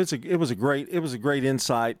everybody. So it was a great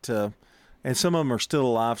insight to. And some of them are still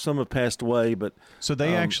alive. Some have passed away, but so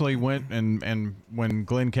they actually went and when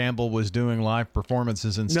Glenn Campbell was doing live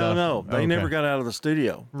performances and stuff. No, they never got out of the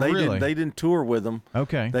studio. They didn't tour with them.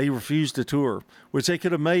 Okay, they refused to tour, which they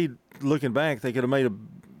could have made. Looking back, they could have made a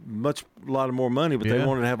lot of more money, but they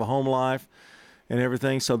wanted to have a home life and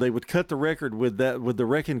everything. So they would cut the record with the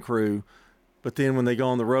Wrecking Crew, but then when they go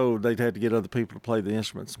on the road, they'd have to get other people to play the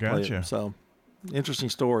instruments. Gotcha. So. Interesting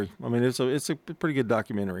story. I mean, it's a pretty good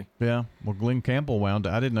documentary. Yeah. Well, Glenn Campbell I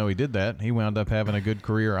didn't know he did that. He wound up having a good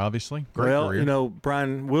career, obviously. Great career.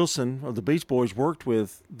 Brian Wilson of the Beach Boys worked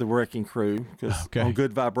with the Wrecking Crew on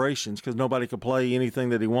Good Vibrations because nobody could play anything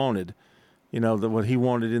that he wanted, what he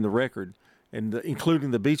wanted in the record, and including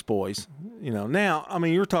the Beach Boys. Now, I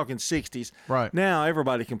mean, you're talking 60s. Right. Now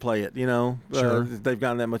everybody can play it, Sure. They've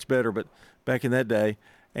gotten that much better, but back in that day.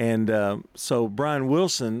 And so Brian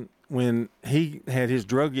Wilson, when he had his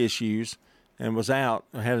drug issues and was out,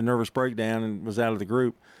 had a nervous breakdown and was out of the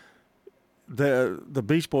group, the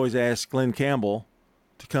Beach Boys asked Glenn Campbell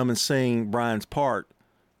to come and sing Brian's part,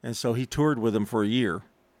 and so he toured with them for a year.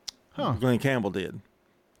 Huh. Glenn Campbell did.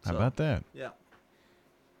 How about that? Yeah.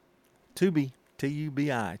 Tubi, Tubi,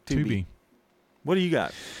 Tubi. What do you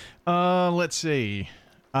got? Let's see.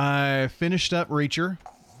 I finished up Reacher.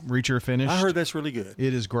 Reacher finished. I heard that's really good.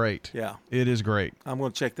 It is great. Yeah. It is great. I'm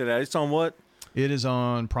going to check that out. It's on what? It is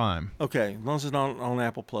on Prime. Okay. As long as it's on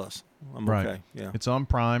Apple Plus, I'm right. okay. Yeah. It's on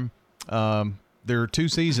Prime. There are 2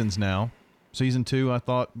 seasons now. Season 2, I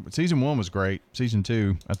thought, season 1 was great. Season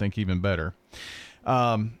 2, I think even better.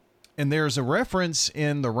 And there's a reference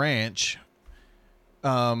in The Ranch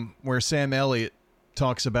where Sam Elliott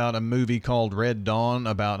talks about a movie called Red Dawn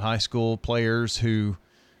about high school players who,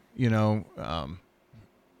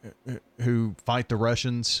 who fight the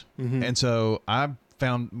Russians. Mm-hmm. And so I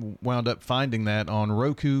wound up finding that on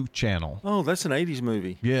Roku channel. Oh, that's an 80s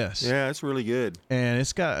movie. Yes. Yeah, it's really good. And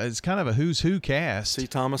it's kind of a who's who cast. See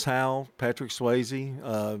Thomas Howell, Patrick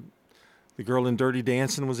Swayze, the girl in Dirty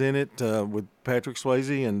Dancing was in it with Patrick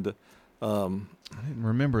Swayze, and I didn't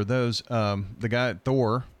remember those. The guy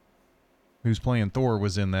Thor, who's playing Thor,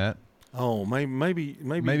 was in that. Oh, maybe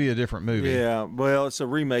a different movie. Yeah, well, it's a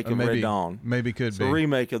remake of Red Dawn. Maybe could be a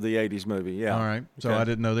remake of the 80s movie. Yeah. All right. So I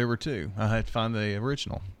didn't know there were 2. I had to find the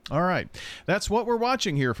original. All right. That's what we're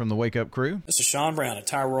watching here from the Wake Up Crew. This is Sean Brown at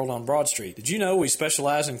Tire World on Broad Street. Did you know we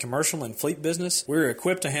specialize in commercial and fleet business? We're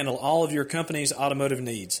equipped to handle all of your company's automotive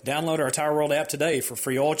needs. Download our Tire World app today for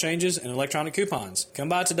free oil changes and electronic coupons. Come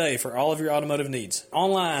by today for all of your automotive needs.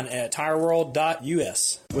 Online at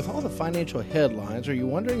tireworld.us. With all the financial headlines, are you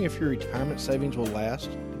wondering if your retirement savings will last?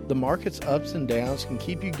 The market's ups and downs can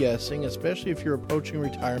keep you guessing, especially if you're approaching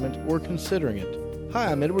retirement or considering it. Hi,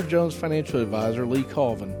 I'm Edward Jones Financial Advisor Lee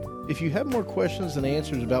Colvin. If you have more questions than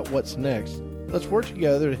answers about what's next, let's work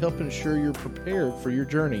together to help ensure you're prepared for your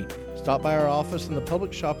journey. Stop by our office in the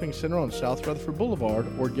Public Shopping Center on South Rutherford Boulevard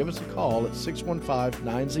or give us a call at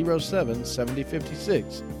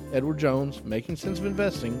 615-907-7056. Edward Jones, Making Sense of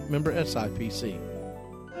Investing, member SIPC.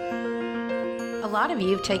 A lot of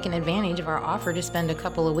you have taken advantage of our offer to spend a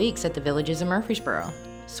couple of weeks at the Villages of Murfreesboro.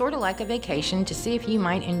 Sort of like a vacation to see if you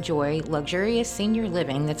might enjoy luxurious senior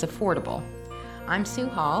living that's affordable. I'm Sue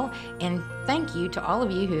Hall, and thank you to all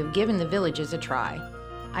of you who have given the Villages a try.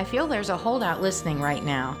 I feel there's a holdout listening right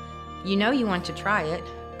now. You know you want to try it.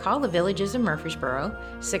 Call the Villages of Murfreesboro,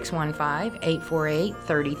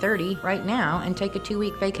 615-848-3030 right now and take a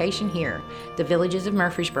 2-week vacation here. The Villages of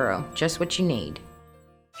Murfreesboro, just what you need.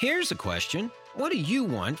 Here's a question. What do you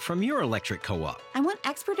want from your electric co-op? I want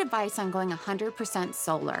expert advice on going 100%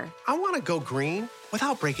 solar. I want to go green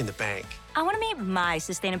without breaking the bank. I want to meet my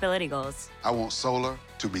sustainability goals. I want solar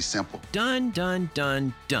to be simple. Done, done,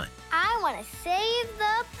 done, done. I want to save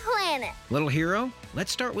the planet. Little hero,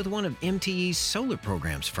 let's start with one of MTE's solar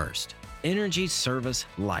programs first. Energy Service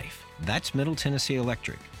Life. That's Middle Tennessee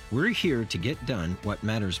Electric. We're here to get done what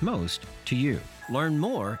matters most to you. Learn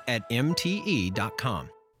more at mte.com.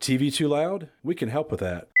 TV too loud? We can help with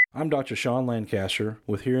that. I'm Dr. Sean Lancaster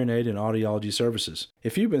with Hearing Aid and Audiology Services.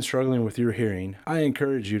 If you've been struggling with your hearing, I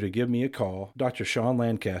encourage you to give me a call, Dr. Sean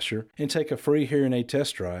Lancaster, and take a free hearing aid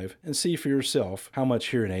test drive and see for yourself how much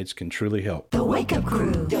hearing aids can truly help. The Wake Up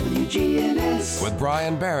Crew, WGNS. WGNS. With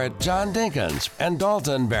Brian Barrett, John Dinkins, and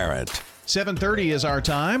Dalton Barrett. 7:30 is our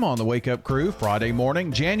time on the Wake Up Crew, Friday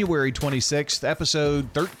morning, January 26th, episode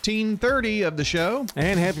 1330 of the show.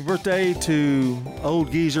 And happy birthday to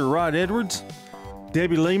old geezer Rod Edwards,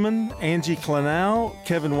 Debbie Lehman, Angie Clenow,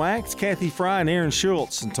 Kevin Wax, Kathy Fry, and Aaron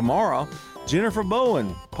Schultz. And tomorrow, Jennifer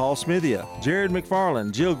Bowen, Paul Smithia, Jared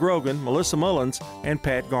McFarland, Jill Grogan, Melissa Mullins, and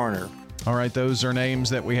Pat Garner. All right, those are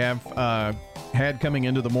names that we have had coming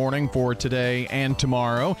into the morning for today and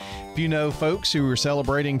tomorrow. If you know folks who are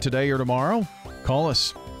celebrating today or tomorrow, call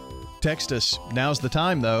us, text us. Now's the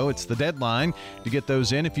time, though. It's the deadline to get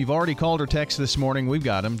those in. If you've already called or texted this morning, we've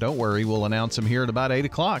got them. Don't worry, we'll announce them here at about 8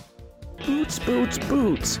 o'clock. Boots, boots,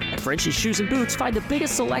 boots. At French's Shoes and Boots, find the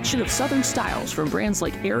biggest selection of Southern styles from brands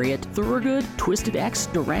like Ariat, Thorogood, Twisted X,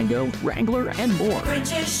 Durango, Wrangler, and more.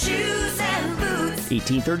 French's Shoes and Boots.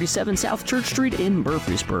 1837 South Church Street in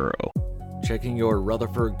Murfreesboro. Checking your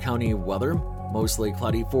Rutherford County weather. Mostly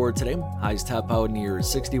cloudy for today. Highs top out near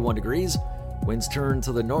 61 degrees. Winds turn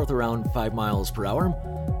to the north around 5 miles per hour.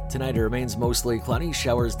 Tonight it remains mostly cloudy.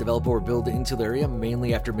 Showers develop or build into the area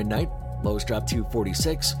mainly after midnight. Lows drop to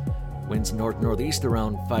 46. Winds north-northeast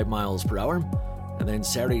around 5 miles per hour. And then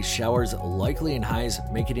Saturday, showers likely and highs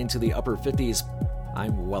make it into the upper 50s.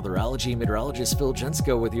 I'm weatherology meteorologist Phil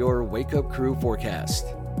Jensko with your Wake Up Crew forecast.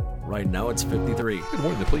 Right now it's 53. Good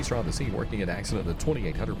morning. The police are on the scene working an accident at the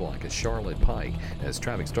 2800 block of Charlotte Pike as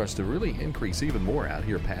traffic starts to really increase even more out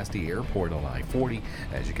here past the airport on I-40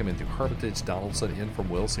 as you come in through Hermitage, Donaldson, in from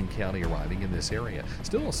Wilson County, arriving in this area.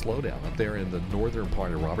 Still a slowdown up there in the northern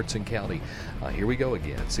part of Robertson County. Here we go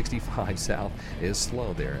again. 65 south is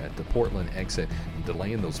slow there at the Portland exit,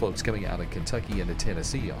 delaying those folks coming out of Kentucky into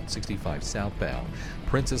Tennessee on 65 southbound.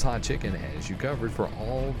 Prince's Hot Chicken, as you covered, for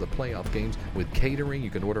all the playoff games with catering. You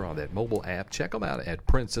can order on that mobile app. Check them out at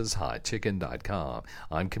princeshotchicken.com.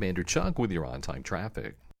 I'm Commander Chuck with your on-time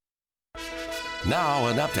traffic. Now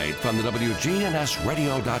an update from the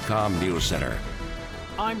WGNSradio.com News Center.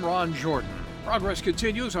 I'm Ron Jordan. Progress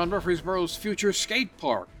continues on Murfreesboro's future skate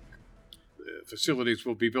park. The facilities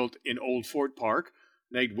will be built in Old Fort Park.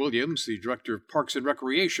 Nate Williams, the Director of Parks and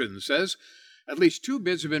Recreation, says at least 2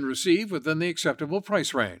 bids have been received within the acceptable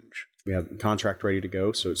price range. We have the contract ready to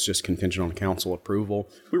go, so it's just contingent on council approval.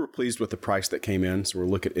 We were pleased with the price that came in, so we're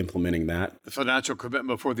looking at implementing that. The financial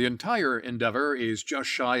commitment for the entire endeavor is just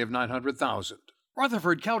shy of $900,000.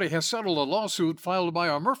 Rutherford County has settled a lawsuit filed by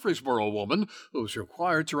a Murfreesboro woman who was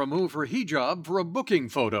required to remove her hijab for a booking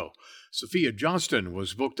photo. Sophia Johnston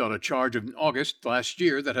was booked on a charge in August last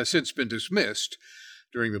year that has since been dismissed.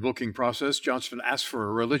 During the booking process, Johnston asked for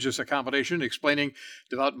a religious accommodation, explaining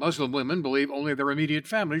devout Muslim women believe only their immediate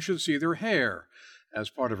family should see their hair. As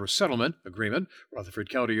part of her settlement agreement, Rutherford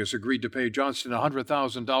County has agreed to pay Johnston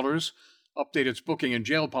 $100,000, update its booking and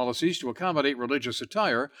jail policies to accommodate religious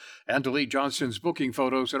attire, and delete Johnston's booking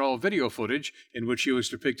photos and all video footage in which she was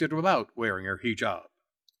depicted without wearing her hijab.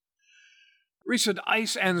 Recent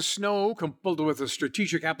ice and snow, coupled with a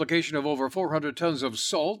strategic application of over 400 tons of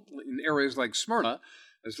salt in areas like Smyrna,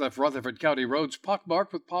 has left Rutherford County roads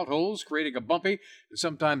pockmarked with potholes, creating a bumpy and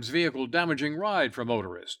sometimes vehicle-damaging ride for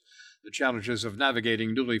motorists. The challenges of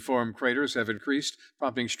navigating newly formed craters have increased,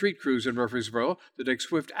 prompting street crews in Murfreesboro to take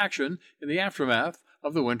swift action in the aftermath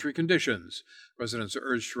of the wintry conditions. Residents are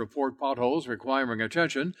urged to report potholes requiring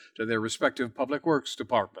attention to their respective public works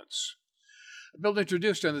departments. A bill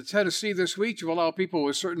introduced in Tennessee this week to allow people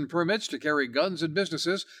with certain permits to carry guns in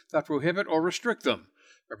businesses that prohibit or restrict them.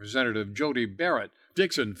 Representative Jody Barrett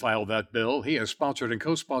Dixon filed that bill. He has sponsored and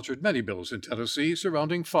co-sponsored many bills in Tennessee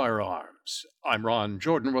surrounding firearms. I'm Ron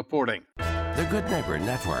Jordan reporting. The Good Neighbor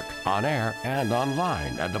Network, on air and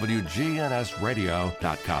online at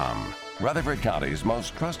WGNSradio.com. Rutherford County's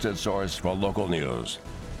most trusted source for local news.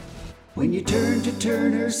 When you turn to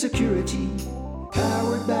Turner Security,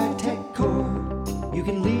 powered by TechCore, you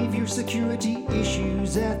can leave your security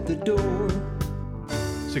issues at the door.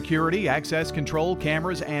 Security, access control,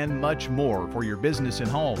 cameras, and much more for your business and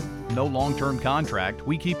home. No long-term contract.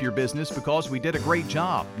 We keep your business because we did a great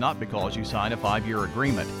job, not because you signed a 5-year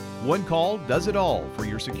agreement. One call does it all for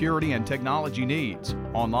your security and technology needs.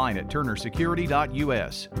 Online at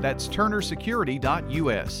turnersecurity.us. That's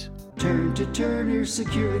turnersecurity.us. Turn to Turner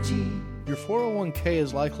Security. Your 401k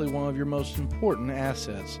is likely one of your most important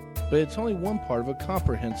assets, but it's only one part of a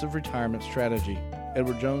comprehensive retirement strategy.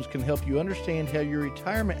 Edward Jones can help you understand how your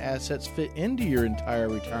retirement assets fit into your entire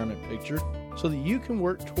retirement picture so that you can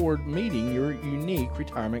work toward meeting your unique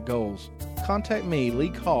retirement goals. contact me, Lee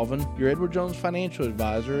Colvin, your Edward Jones financial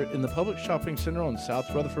advisor in the Public Shopping Center on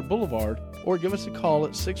South Rutherford Boulevard, or give us a call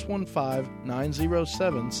at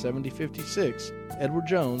 615-907-7056. Edward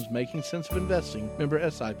Jones, Making Sense of Investing, member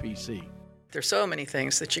SIPC. There's so many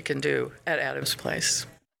things that you can do at Adams Place.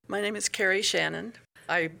 My name is Carrie Shannon.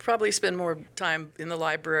 I probably spend more time in the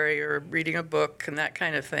library or reading a book and that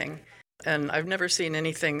kind of thing. And I've never seen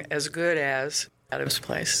anything as good as Adams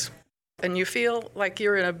Place. And you feel like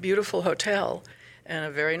you're in a beautiful hotel and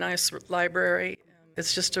a very nice library.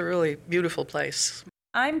 It's just a really beautiful place.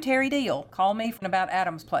 I'm Terry Deal. Call me about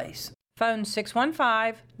Adams Place. Phone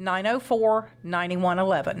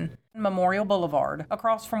 615-904-9111. Memorial Boulevard,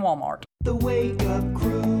 across from Walmart. The Wake Up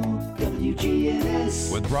Crew,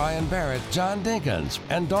 WGNS. With Brian Barrett, John Dinkins,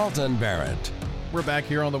 and Dalton Barrett. We're back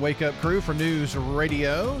here on the Wake Up Crew from News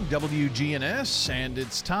Radio, WGNS, and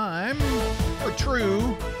it's time for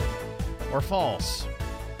True or False.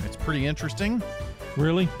 It's pretty interesting.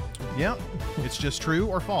 Really? Yeah. It's just true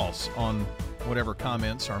or false on whatever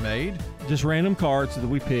comments are made. Just random cards that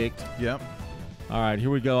we picked. Yep. All right, here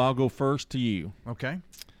we go. I'll go first to you. Okay.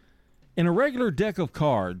 In a regular deck of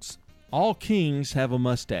cards, all kings have a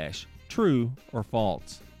mustache. True or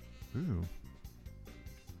false? Ooh.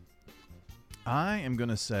 I am going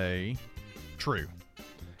to say true.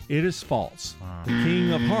 It is false. The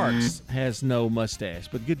King of Hearts has no mustache,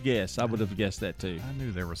 but good guess. I would have guessed that too. I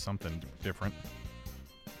knew there was something different.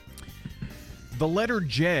 The letter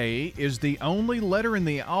J is the only letter in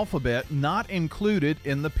the alphabet not included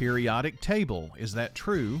in the periodic table. Is that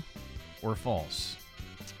true or false?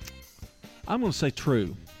 I'm going to say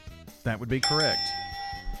true. That would be correct.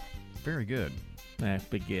 Very good.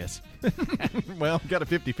 Big guess. Well, got a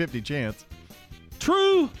 50-50 chance.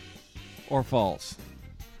 True or false?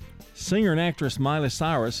 Singer and actress Miley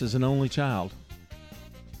Cyrus is an only child.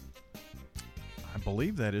 I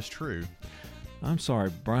believe that is true. I'm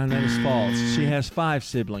sorry, Brian, that is false. She has 5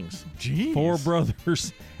 siblings. Jeez. 4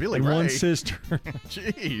 brothers Billy and Ray. 1 sister.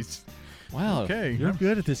 Jeez. Wow, okay. You're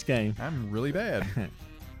good at this game. I'm really bad.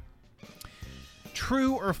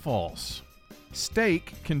 True or false?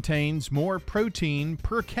 Steak contains more protein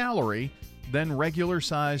per calorie than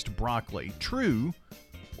regular-sized broccoli. True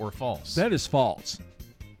or false? That is false.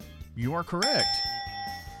 You are correct.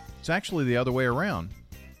 It's actually the other way around.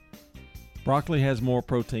 Broccoli has more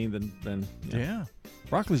protein than yeah.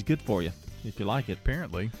 Broccoli's good for you if you like it.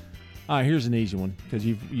 Apparently. All right, here's an easy one because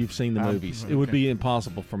you've seen the movies. Okay. It would be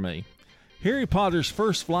impossible for me. Harry Potter's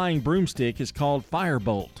first flying broomstick is called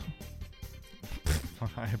Firebolt.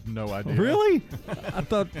 I have no idea. Really? I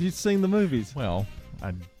thought you'd seen the movies. Well,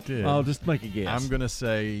 I did. I'll just make a guess. I'm going to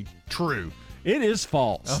say true. It is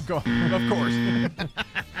false. Of course.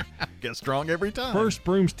 Get strong every time. First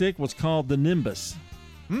broomstick was called the Nimbus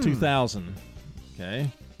 2000. Okay.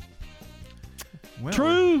 Well,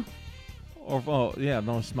 true or false? Yeah,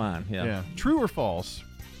 no, it's mine. Yeah. True or false?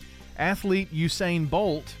 Athlete Usain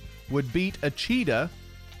Bolt would beat a cheetah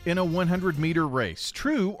in a 100-meter race.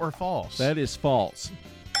 True or false? That is false.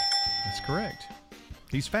 That's correct.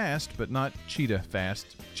 He's fast, but not cheetah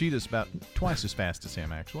fast. Cheetah's about twice as fast as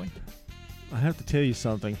him, actually. I have to tell you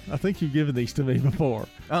something. I think you've given these to me before.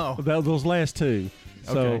 Oh. About those last 2.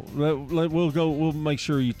 So Okay. we'll make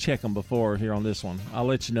sure you check them before here on this one. I'll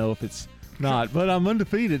let you know if it's not. But I'm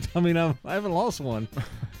undefeated. I mean, I haven't lost one.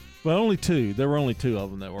 But only 2. There were only 2 of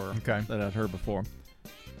them that I'd heard before.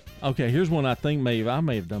 Okay, here's one I think I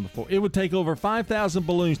may have done before. It would take over 5,000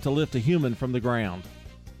 balloons to lift a human from the ground.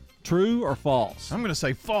 True or false? I'm going to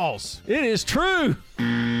say false. It is true.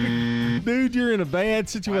 Dude, you're in a bad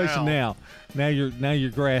situation now. Now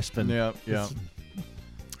you're grasping. Yeah.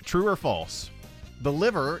 True or false? The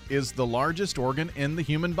liver is the largest organ in the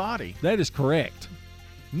human body. That is correct.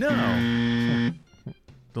 No.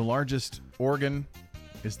 The largest organ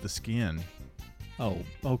is the skin. Oh,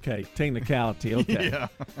 okay. Technicality. Okay. Yeah.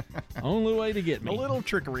 Only way to get me. A little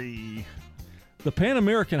trickery. The Pan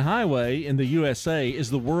American Highway in the USA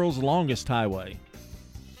is the world's longest highway.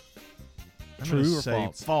 I'm True or say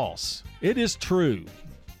false? False. It is true.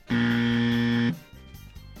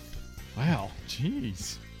 Wow.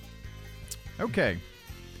 Jeez. Okay.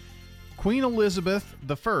 Queen Elizabeth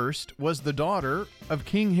I was the daughter of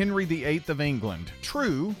King Henry VIII of England.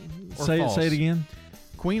 True or false? Say it again.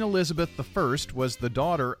 Queen Elizabeth I was the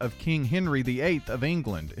daughter of King Henry VIII of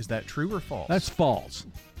England. Is that true or false? That's false.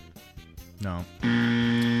 No.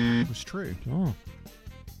 It was true. Oh.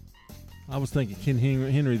 I was thinking King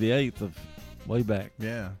Henry VIII of way back.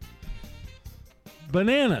 Yeah.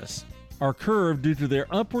 Bananas are curved due to their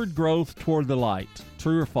upward growth toward the light.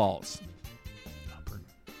 True or false?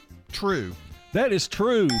 True. That is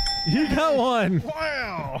true. You got one.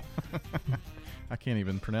 Wow. I can't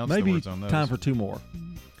even pronounce Maybe the words on those. Time for two more.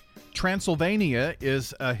 Transylvania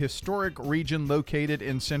is a historic region located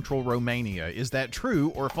in central Romania. Is that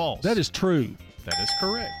true or false? That is true. That is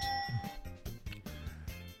correct.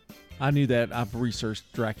 I knew that. I've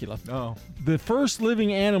researched Dracula. Oh. The first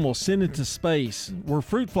living animal sent into space were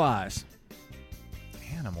fruit flies.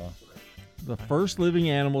 Animal? The first living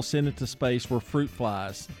animal sent into space were fruit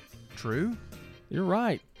flies. True? You're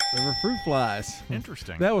right. They were fruit flies.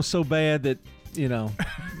 Interesting. That was so bad that, yeah.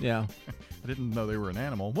 I didn't know they were an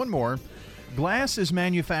animal. One more. Glass is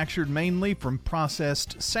manufactured mainly from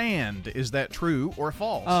processed sand. Is that true or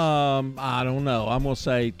false? I don't know. I'm going to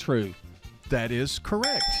say true. That is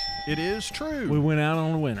correct. It is true. We went out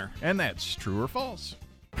on a winner. And that's true or false.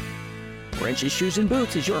 French's Shoes and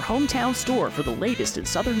Boots is your hometown store for the latest in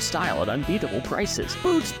Southern style at unbeatable prices.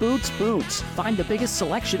 Boots, boots, boots. Find the biggest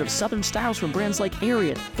selection of Southern styles from brands like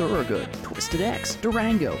Ariat, Thorogood, Twisted X,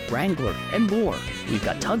 Durango, Wrangler, and more. We've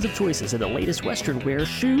got tons of choices in the latest Western wear,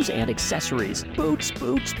 shoes, and accessories. Boots,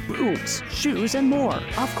 boots, boots. Shoes and more.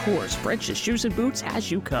 Of course, French's Shoes and Boots has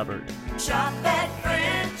you covered. Shop at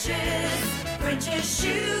French's. French's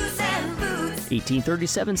Shoes and Boots.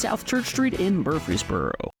 1837 South Church Street in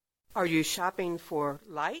Murfreesboro. Are you shopping for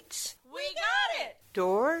lights? We got it!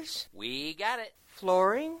 Doors? We got it.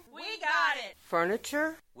 Flooring? We got it!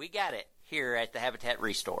 Furniture? We got it here at the Habitat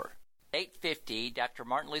Restore. 850 Dr.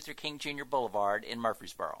 Martin Luther King Jr. Boulevard in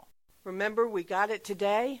Murfreesboro. Remember, we got it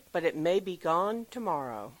today, but it may be gone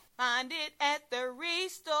tomorrow. Find it at the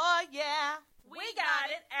Restore, yeah. We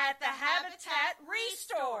got it at the Habitat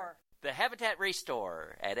Restore. The Habitat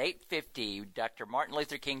Restore at 850 Dr. Martin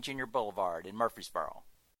Luther King Jr. Boulevard in Murfreesboro.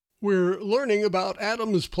 We're learning about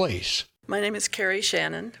Adams Place. My name is Carrie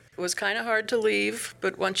Shannon. It was kind of hard to leave,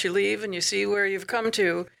 but once you leave and you see where you've come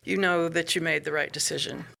to, you know that you made the right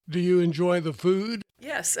decision. Do you enjoy the food?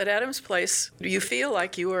 Yes, at Adams Place, you feel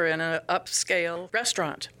like you are in an upscale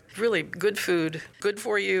restaurant. Really good food, good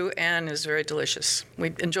for you, and is very delicious.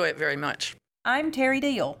 We enjoy it very much. I'm Terry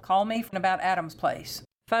Deal. Call me from about Adams Place.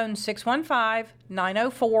 Phone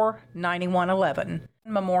 615-904-9111.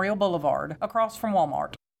 Memorial Boulevard, across from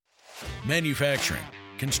Walmart. Manufacturing,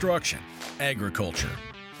 construction, agriculture.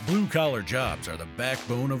 Blue-collar jobs are the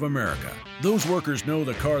backbone of America. Those workers know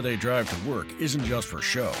the car they drive to work isn't just for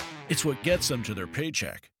show. It's what gets them to their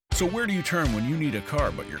paycheck. So where do you turn when you need a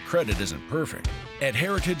car but your credit isn't perfect? At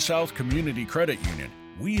Heritage South Community Credit Union,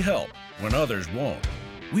 we help when others won't.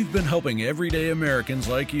 We've been helping everyday Americans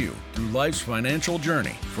like you through life's financial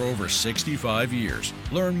journey for over 65 years.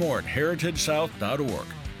 Learn more at heritagesouth.org.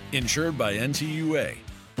 Insured by NCUA.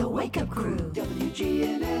 The Wake Up Crew,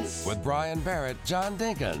 WGNS. With Brian Barrett, John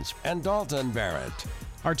Dinkins, and Dalton Barrett.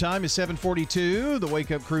 Our time is 7:42. The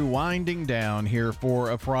Wake Up Crew winding down here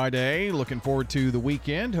for a Friday. Looking forward to the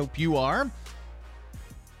weekend. Hope you are.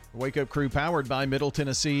 The Wake Up Crew powered by Middle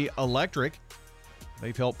Tennessee Electric.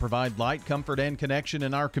 They've helped provide light, comfort, and connection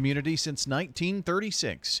in our community since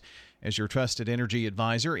 1936. As your trusted energy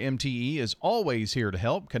advisor, MTE is always here to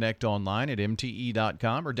help. Connect online at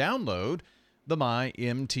mte.com or download the My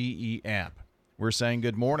MTE app. We're saying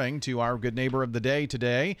good morning to our good neighbor of the day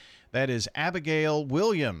today. That is Abigail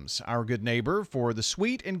Williams, our good neighbor, for the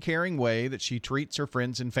sweet and caring way that she treats her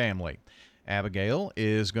friends and family. Abigail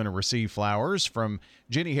is going to receive flowers from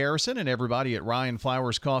Jenny Harrison and everybody at Ryan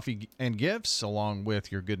Flowers Coffee and Gifts, along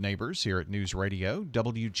with your good neighbors here at News Radio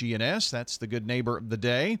WGNS. That's the good neighbor of the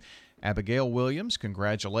day. Abigail Williams,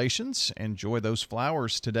 congratulations. Enjoy those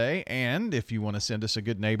flowers today. And if you want to send us a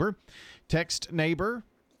good neighbor, text neighbor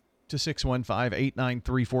to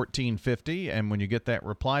 615-893-1450. And when you get that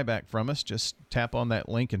reply back from us, just tap on that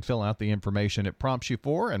link and fill out the information it prompts you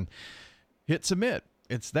for and hit submit.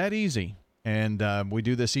 It's that easy. And we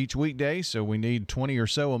do this each weekday, so we need 20 or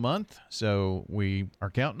so a month. So we are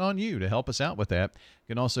counting on you to help us out with that.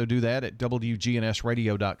 You can also do that at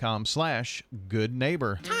WGNSradio.com/good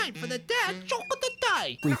neighbor. Time for the dad joke of the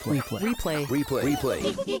day. Replay.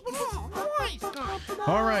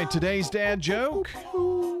 All right, today's dad joke.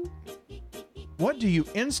 What do you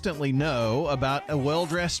instantly know about a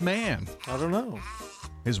well-dressed man? I don't know.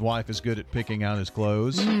 His wife is good at picking out his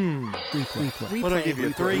clothes. Replay. What did I give you,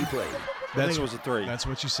 a 3? I think it was a 3. That's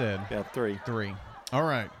what you said. Yeah, 3. 3. All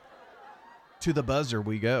right. To the buzzer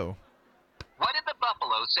we go. What did the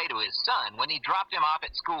buffalo say to his son when he dropped him off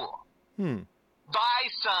at school? Bye,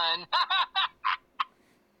 son.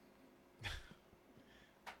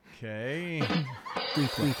 Okay.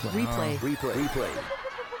 Replay.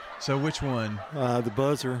 So which one? The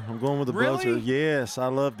buzzer. I'm going with the buzzer. Yes, I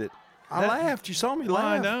loved it. I laughed. You saw me laugh.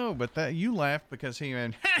 I know, but you laughed because he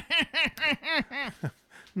went.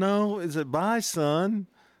 No, is it bye, son?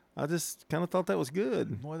 I just kind of thought that was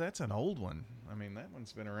good. Boy, that's an old one. I mean, that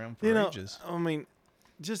one's been around for ages. I mean,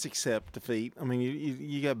 just accept defeat. I mean,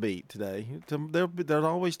 you got beat today. There's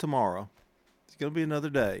always tomorrow. It's going to be another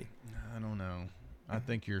day. I don't know. I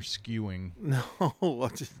think you're skewing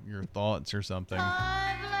your thoughts or something.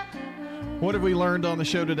 What have we learned on the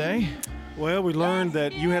show today? Well, we learned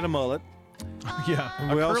that you had a mullet. Yeah,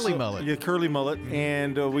 a curly mullet. Yeah, curly mullet.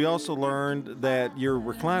 And we also learned that your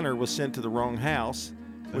recliner was sent to the wrong house,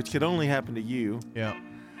 which could only happen to you. Yeah.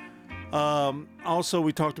 Also,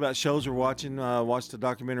 we talked about shows we're watching. Watched a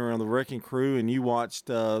documentary on the Wrecking Crew, and you watched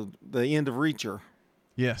the end of Reacher.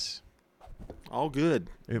 Yes. All good.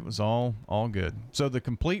 It was all good. So the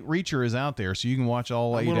complete Reacher is out there, so you can watch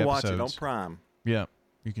all 8 episodes. I'm going to watch it on Prime. Yeah,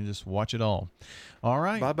 you can just watch it all. All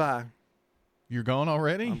right. Bye-bye. You're gone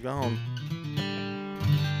already? I'm gone.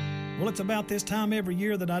 Well, it's about this time every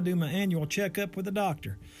year that I do my annual checkup with the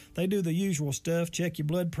doctor. They do the usual stuff, check your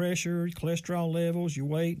blood pressure, your cholesterol levels, your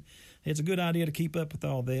weight. It's a good idea to keep up with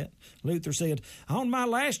all that. Luther said, on my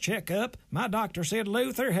last checkup, my doctor said,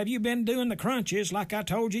 Luther, have you been doing the crunches like I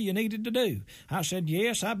told you needed to do? I said,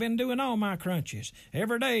 yes, I've been doing all my crunches.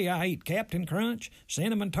 Every day I eat Captain Crunch,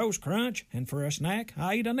 Cinnamon Toast Crunch, and for a snack,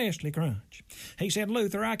 I eat a Nestle Crunch. He said,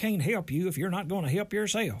 Luther, I can't help you if you're not going to help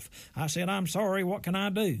yourself. I said, I'm sorry, what can I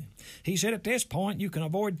do? He said, at this point, you can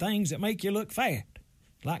avoid things that make you look fat,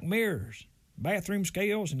 like mirrors, bathroom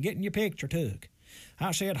scales, and getting your picture took.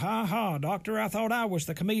 I said, ha, doctor, I thought I was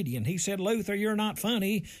the comedian. He said, Luther, you're not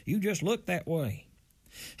funny. You just look that way.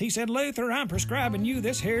 He said, Luther, I'm prescribing you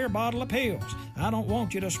this here bottle of pills. I don't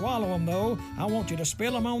want you to swallow them, though. I want you to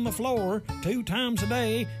spill them on the floor 2 times a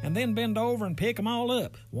day and then bend over and pick them all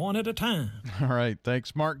up, one at a time. All right.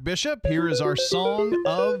 Thanks, Mark Bishop. Here is our song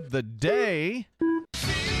of the day.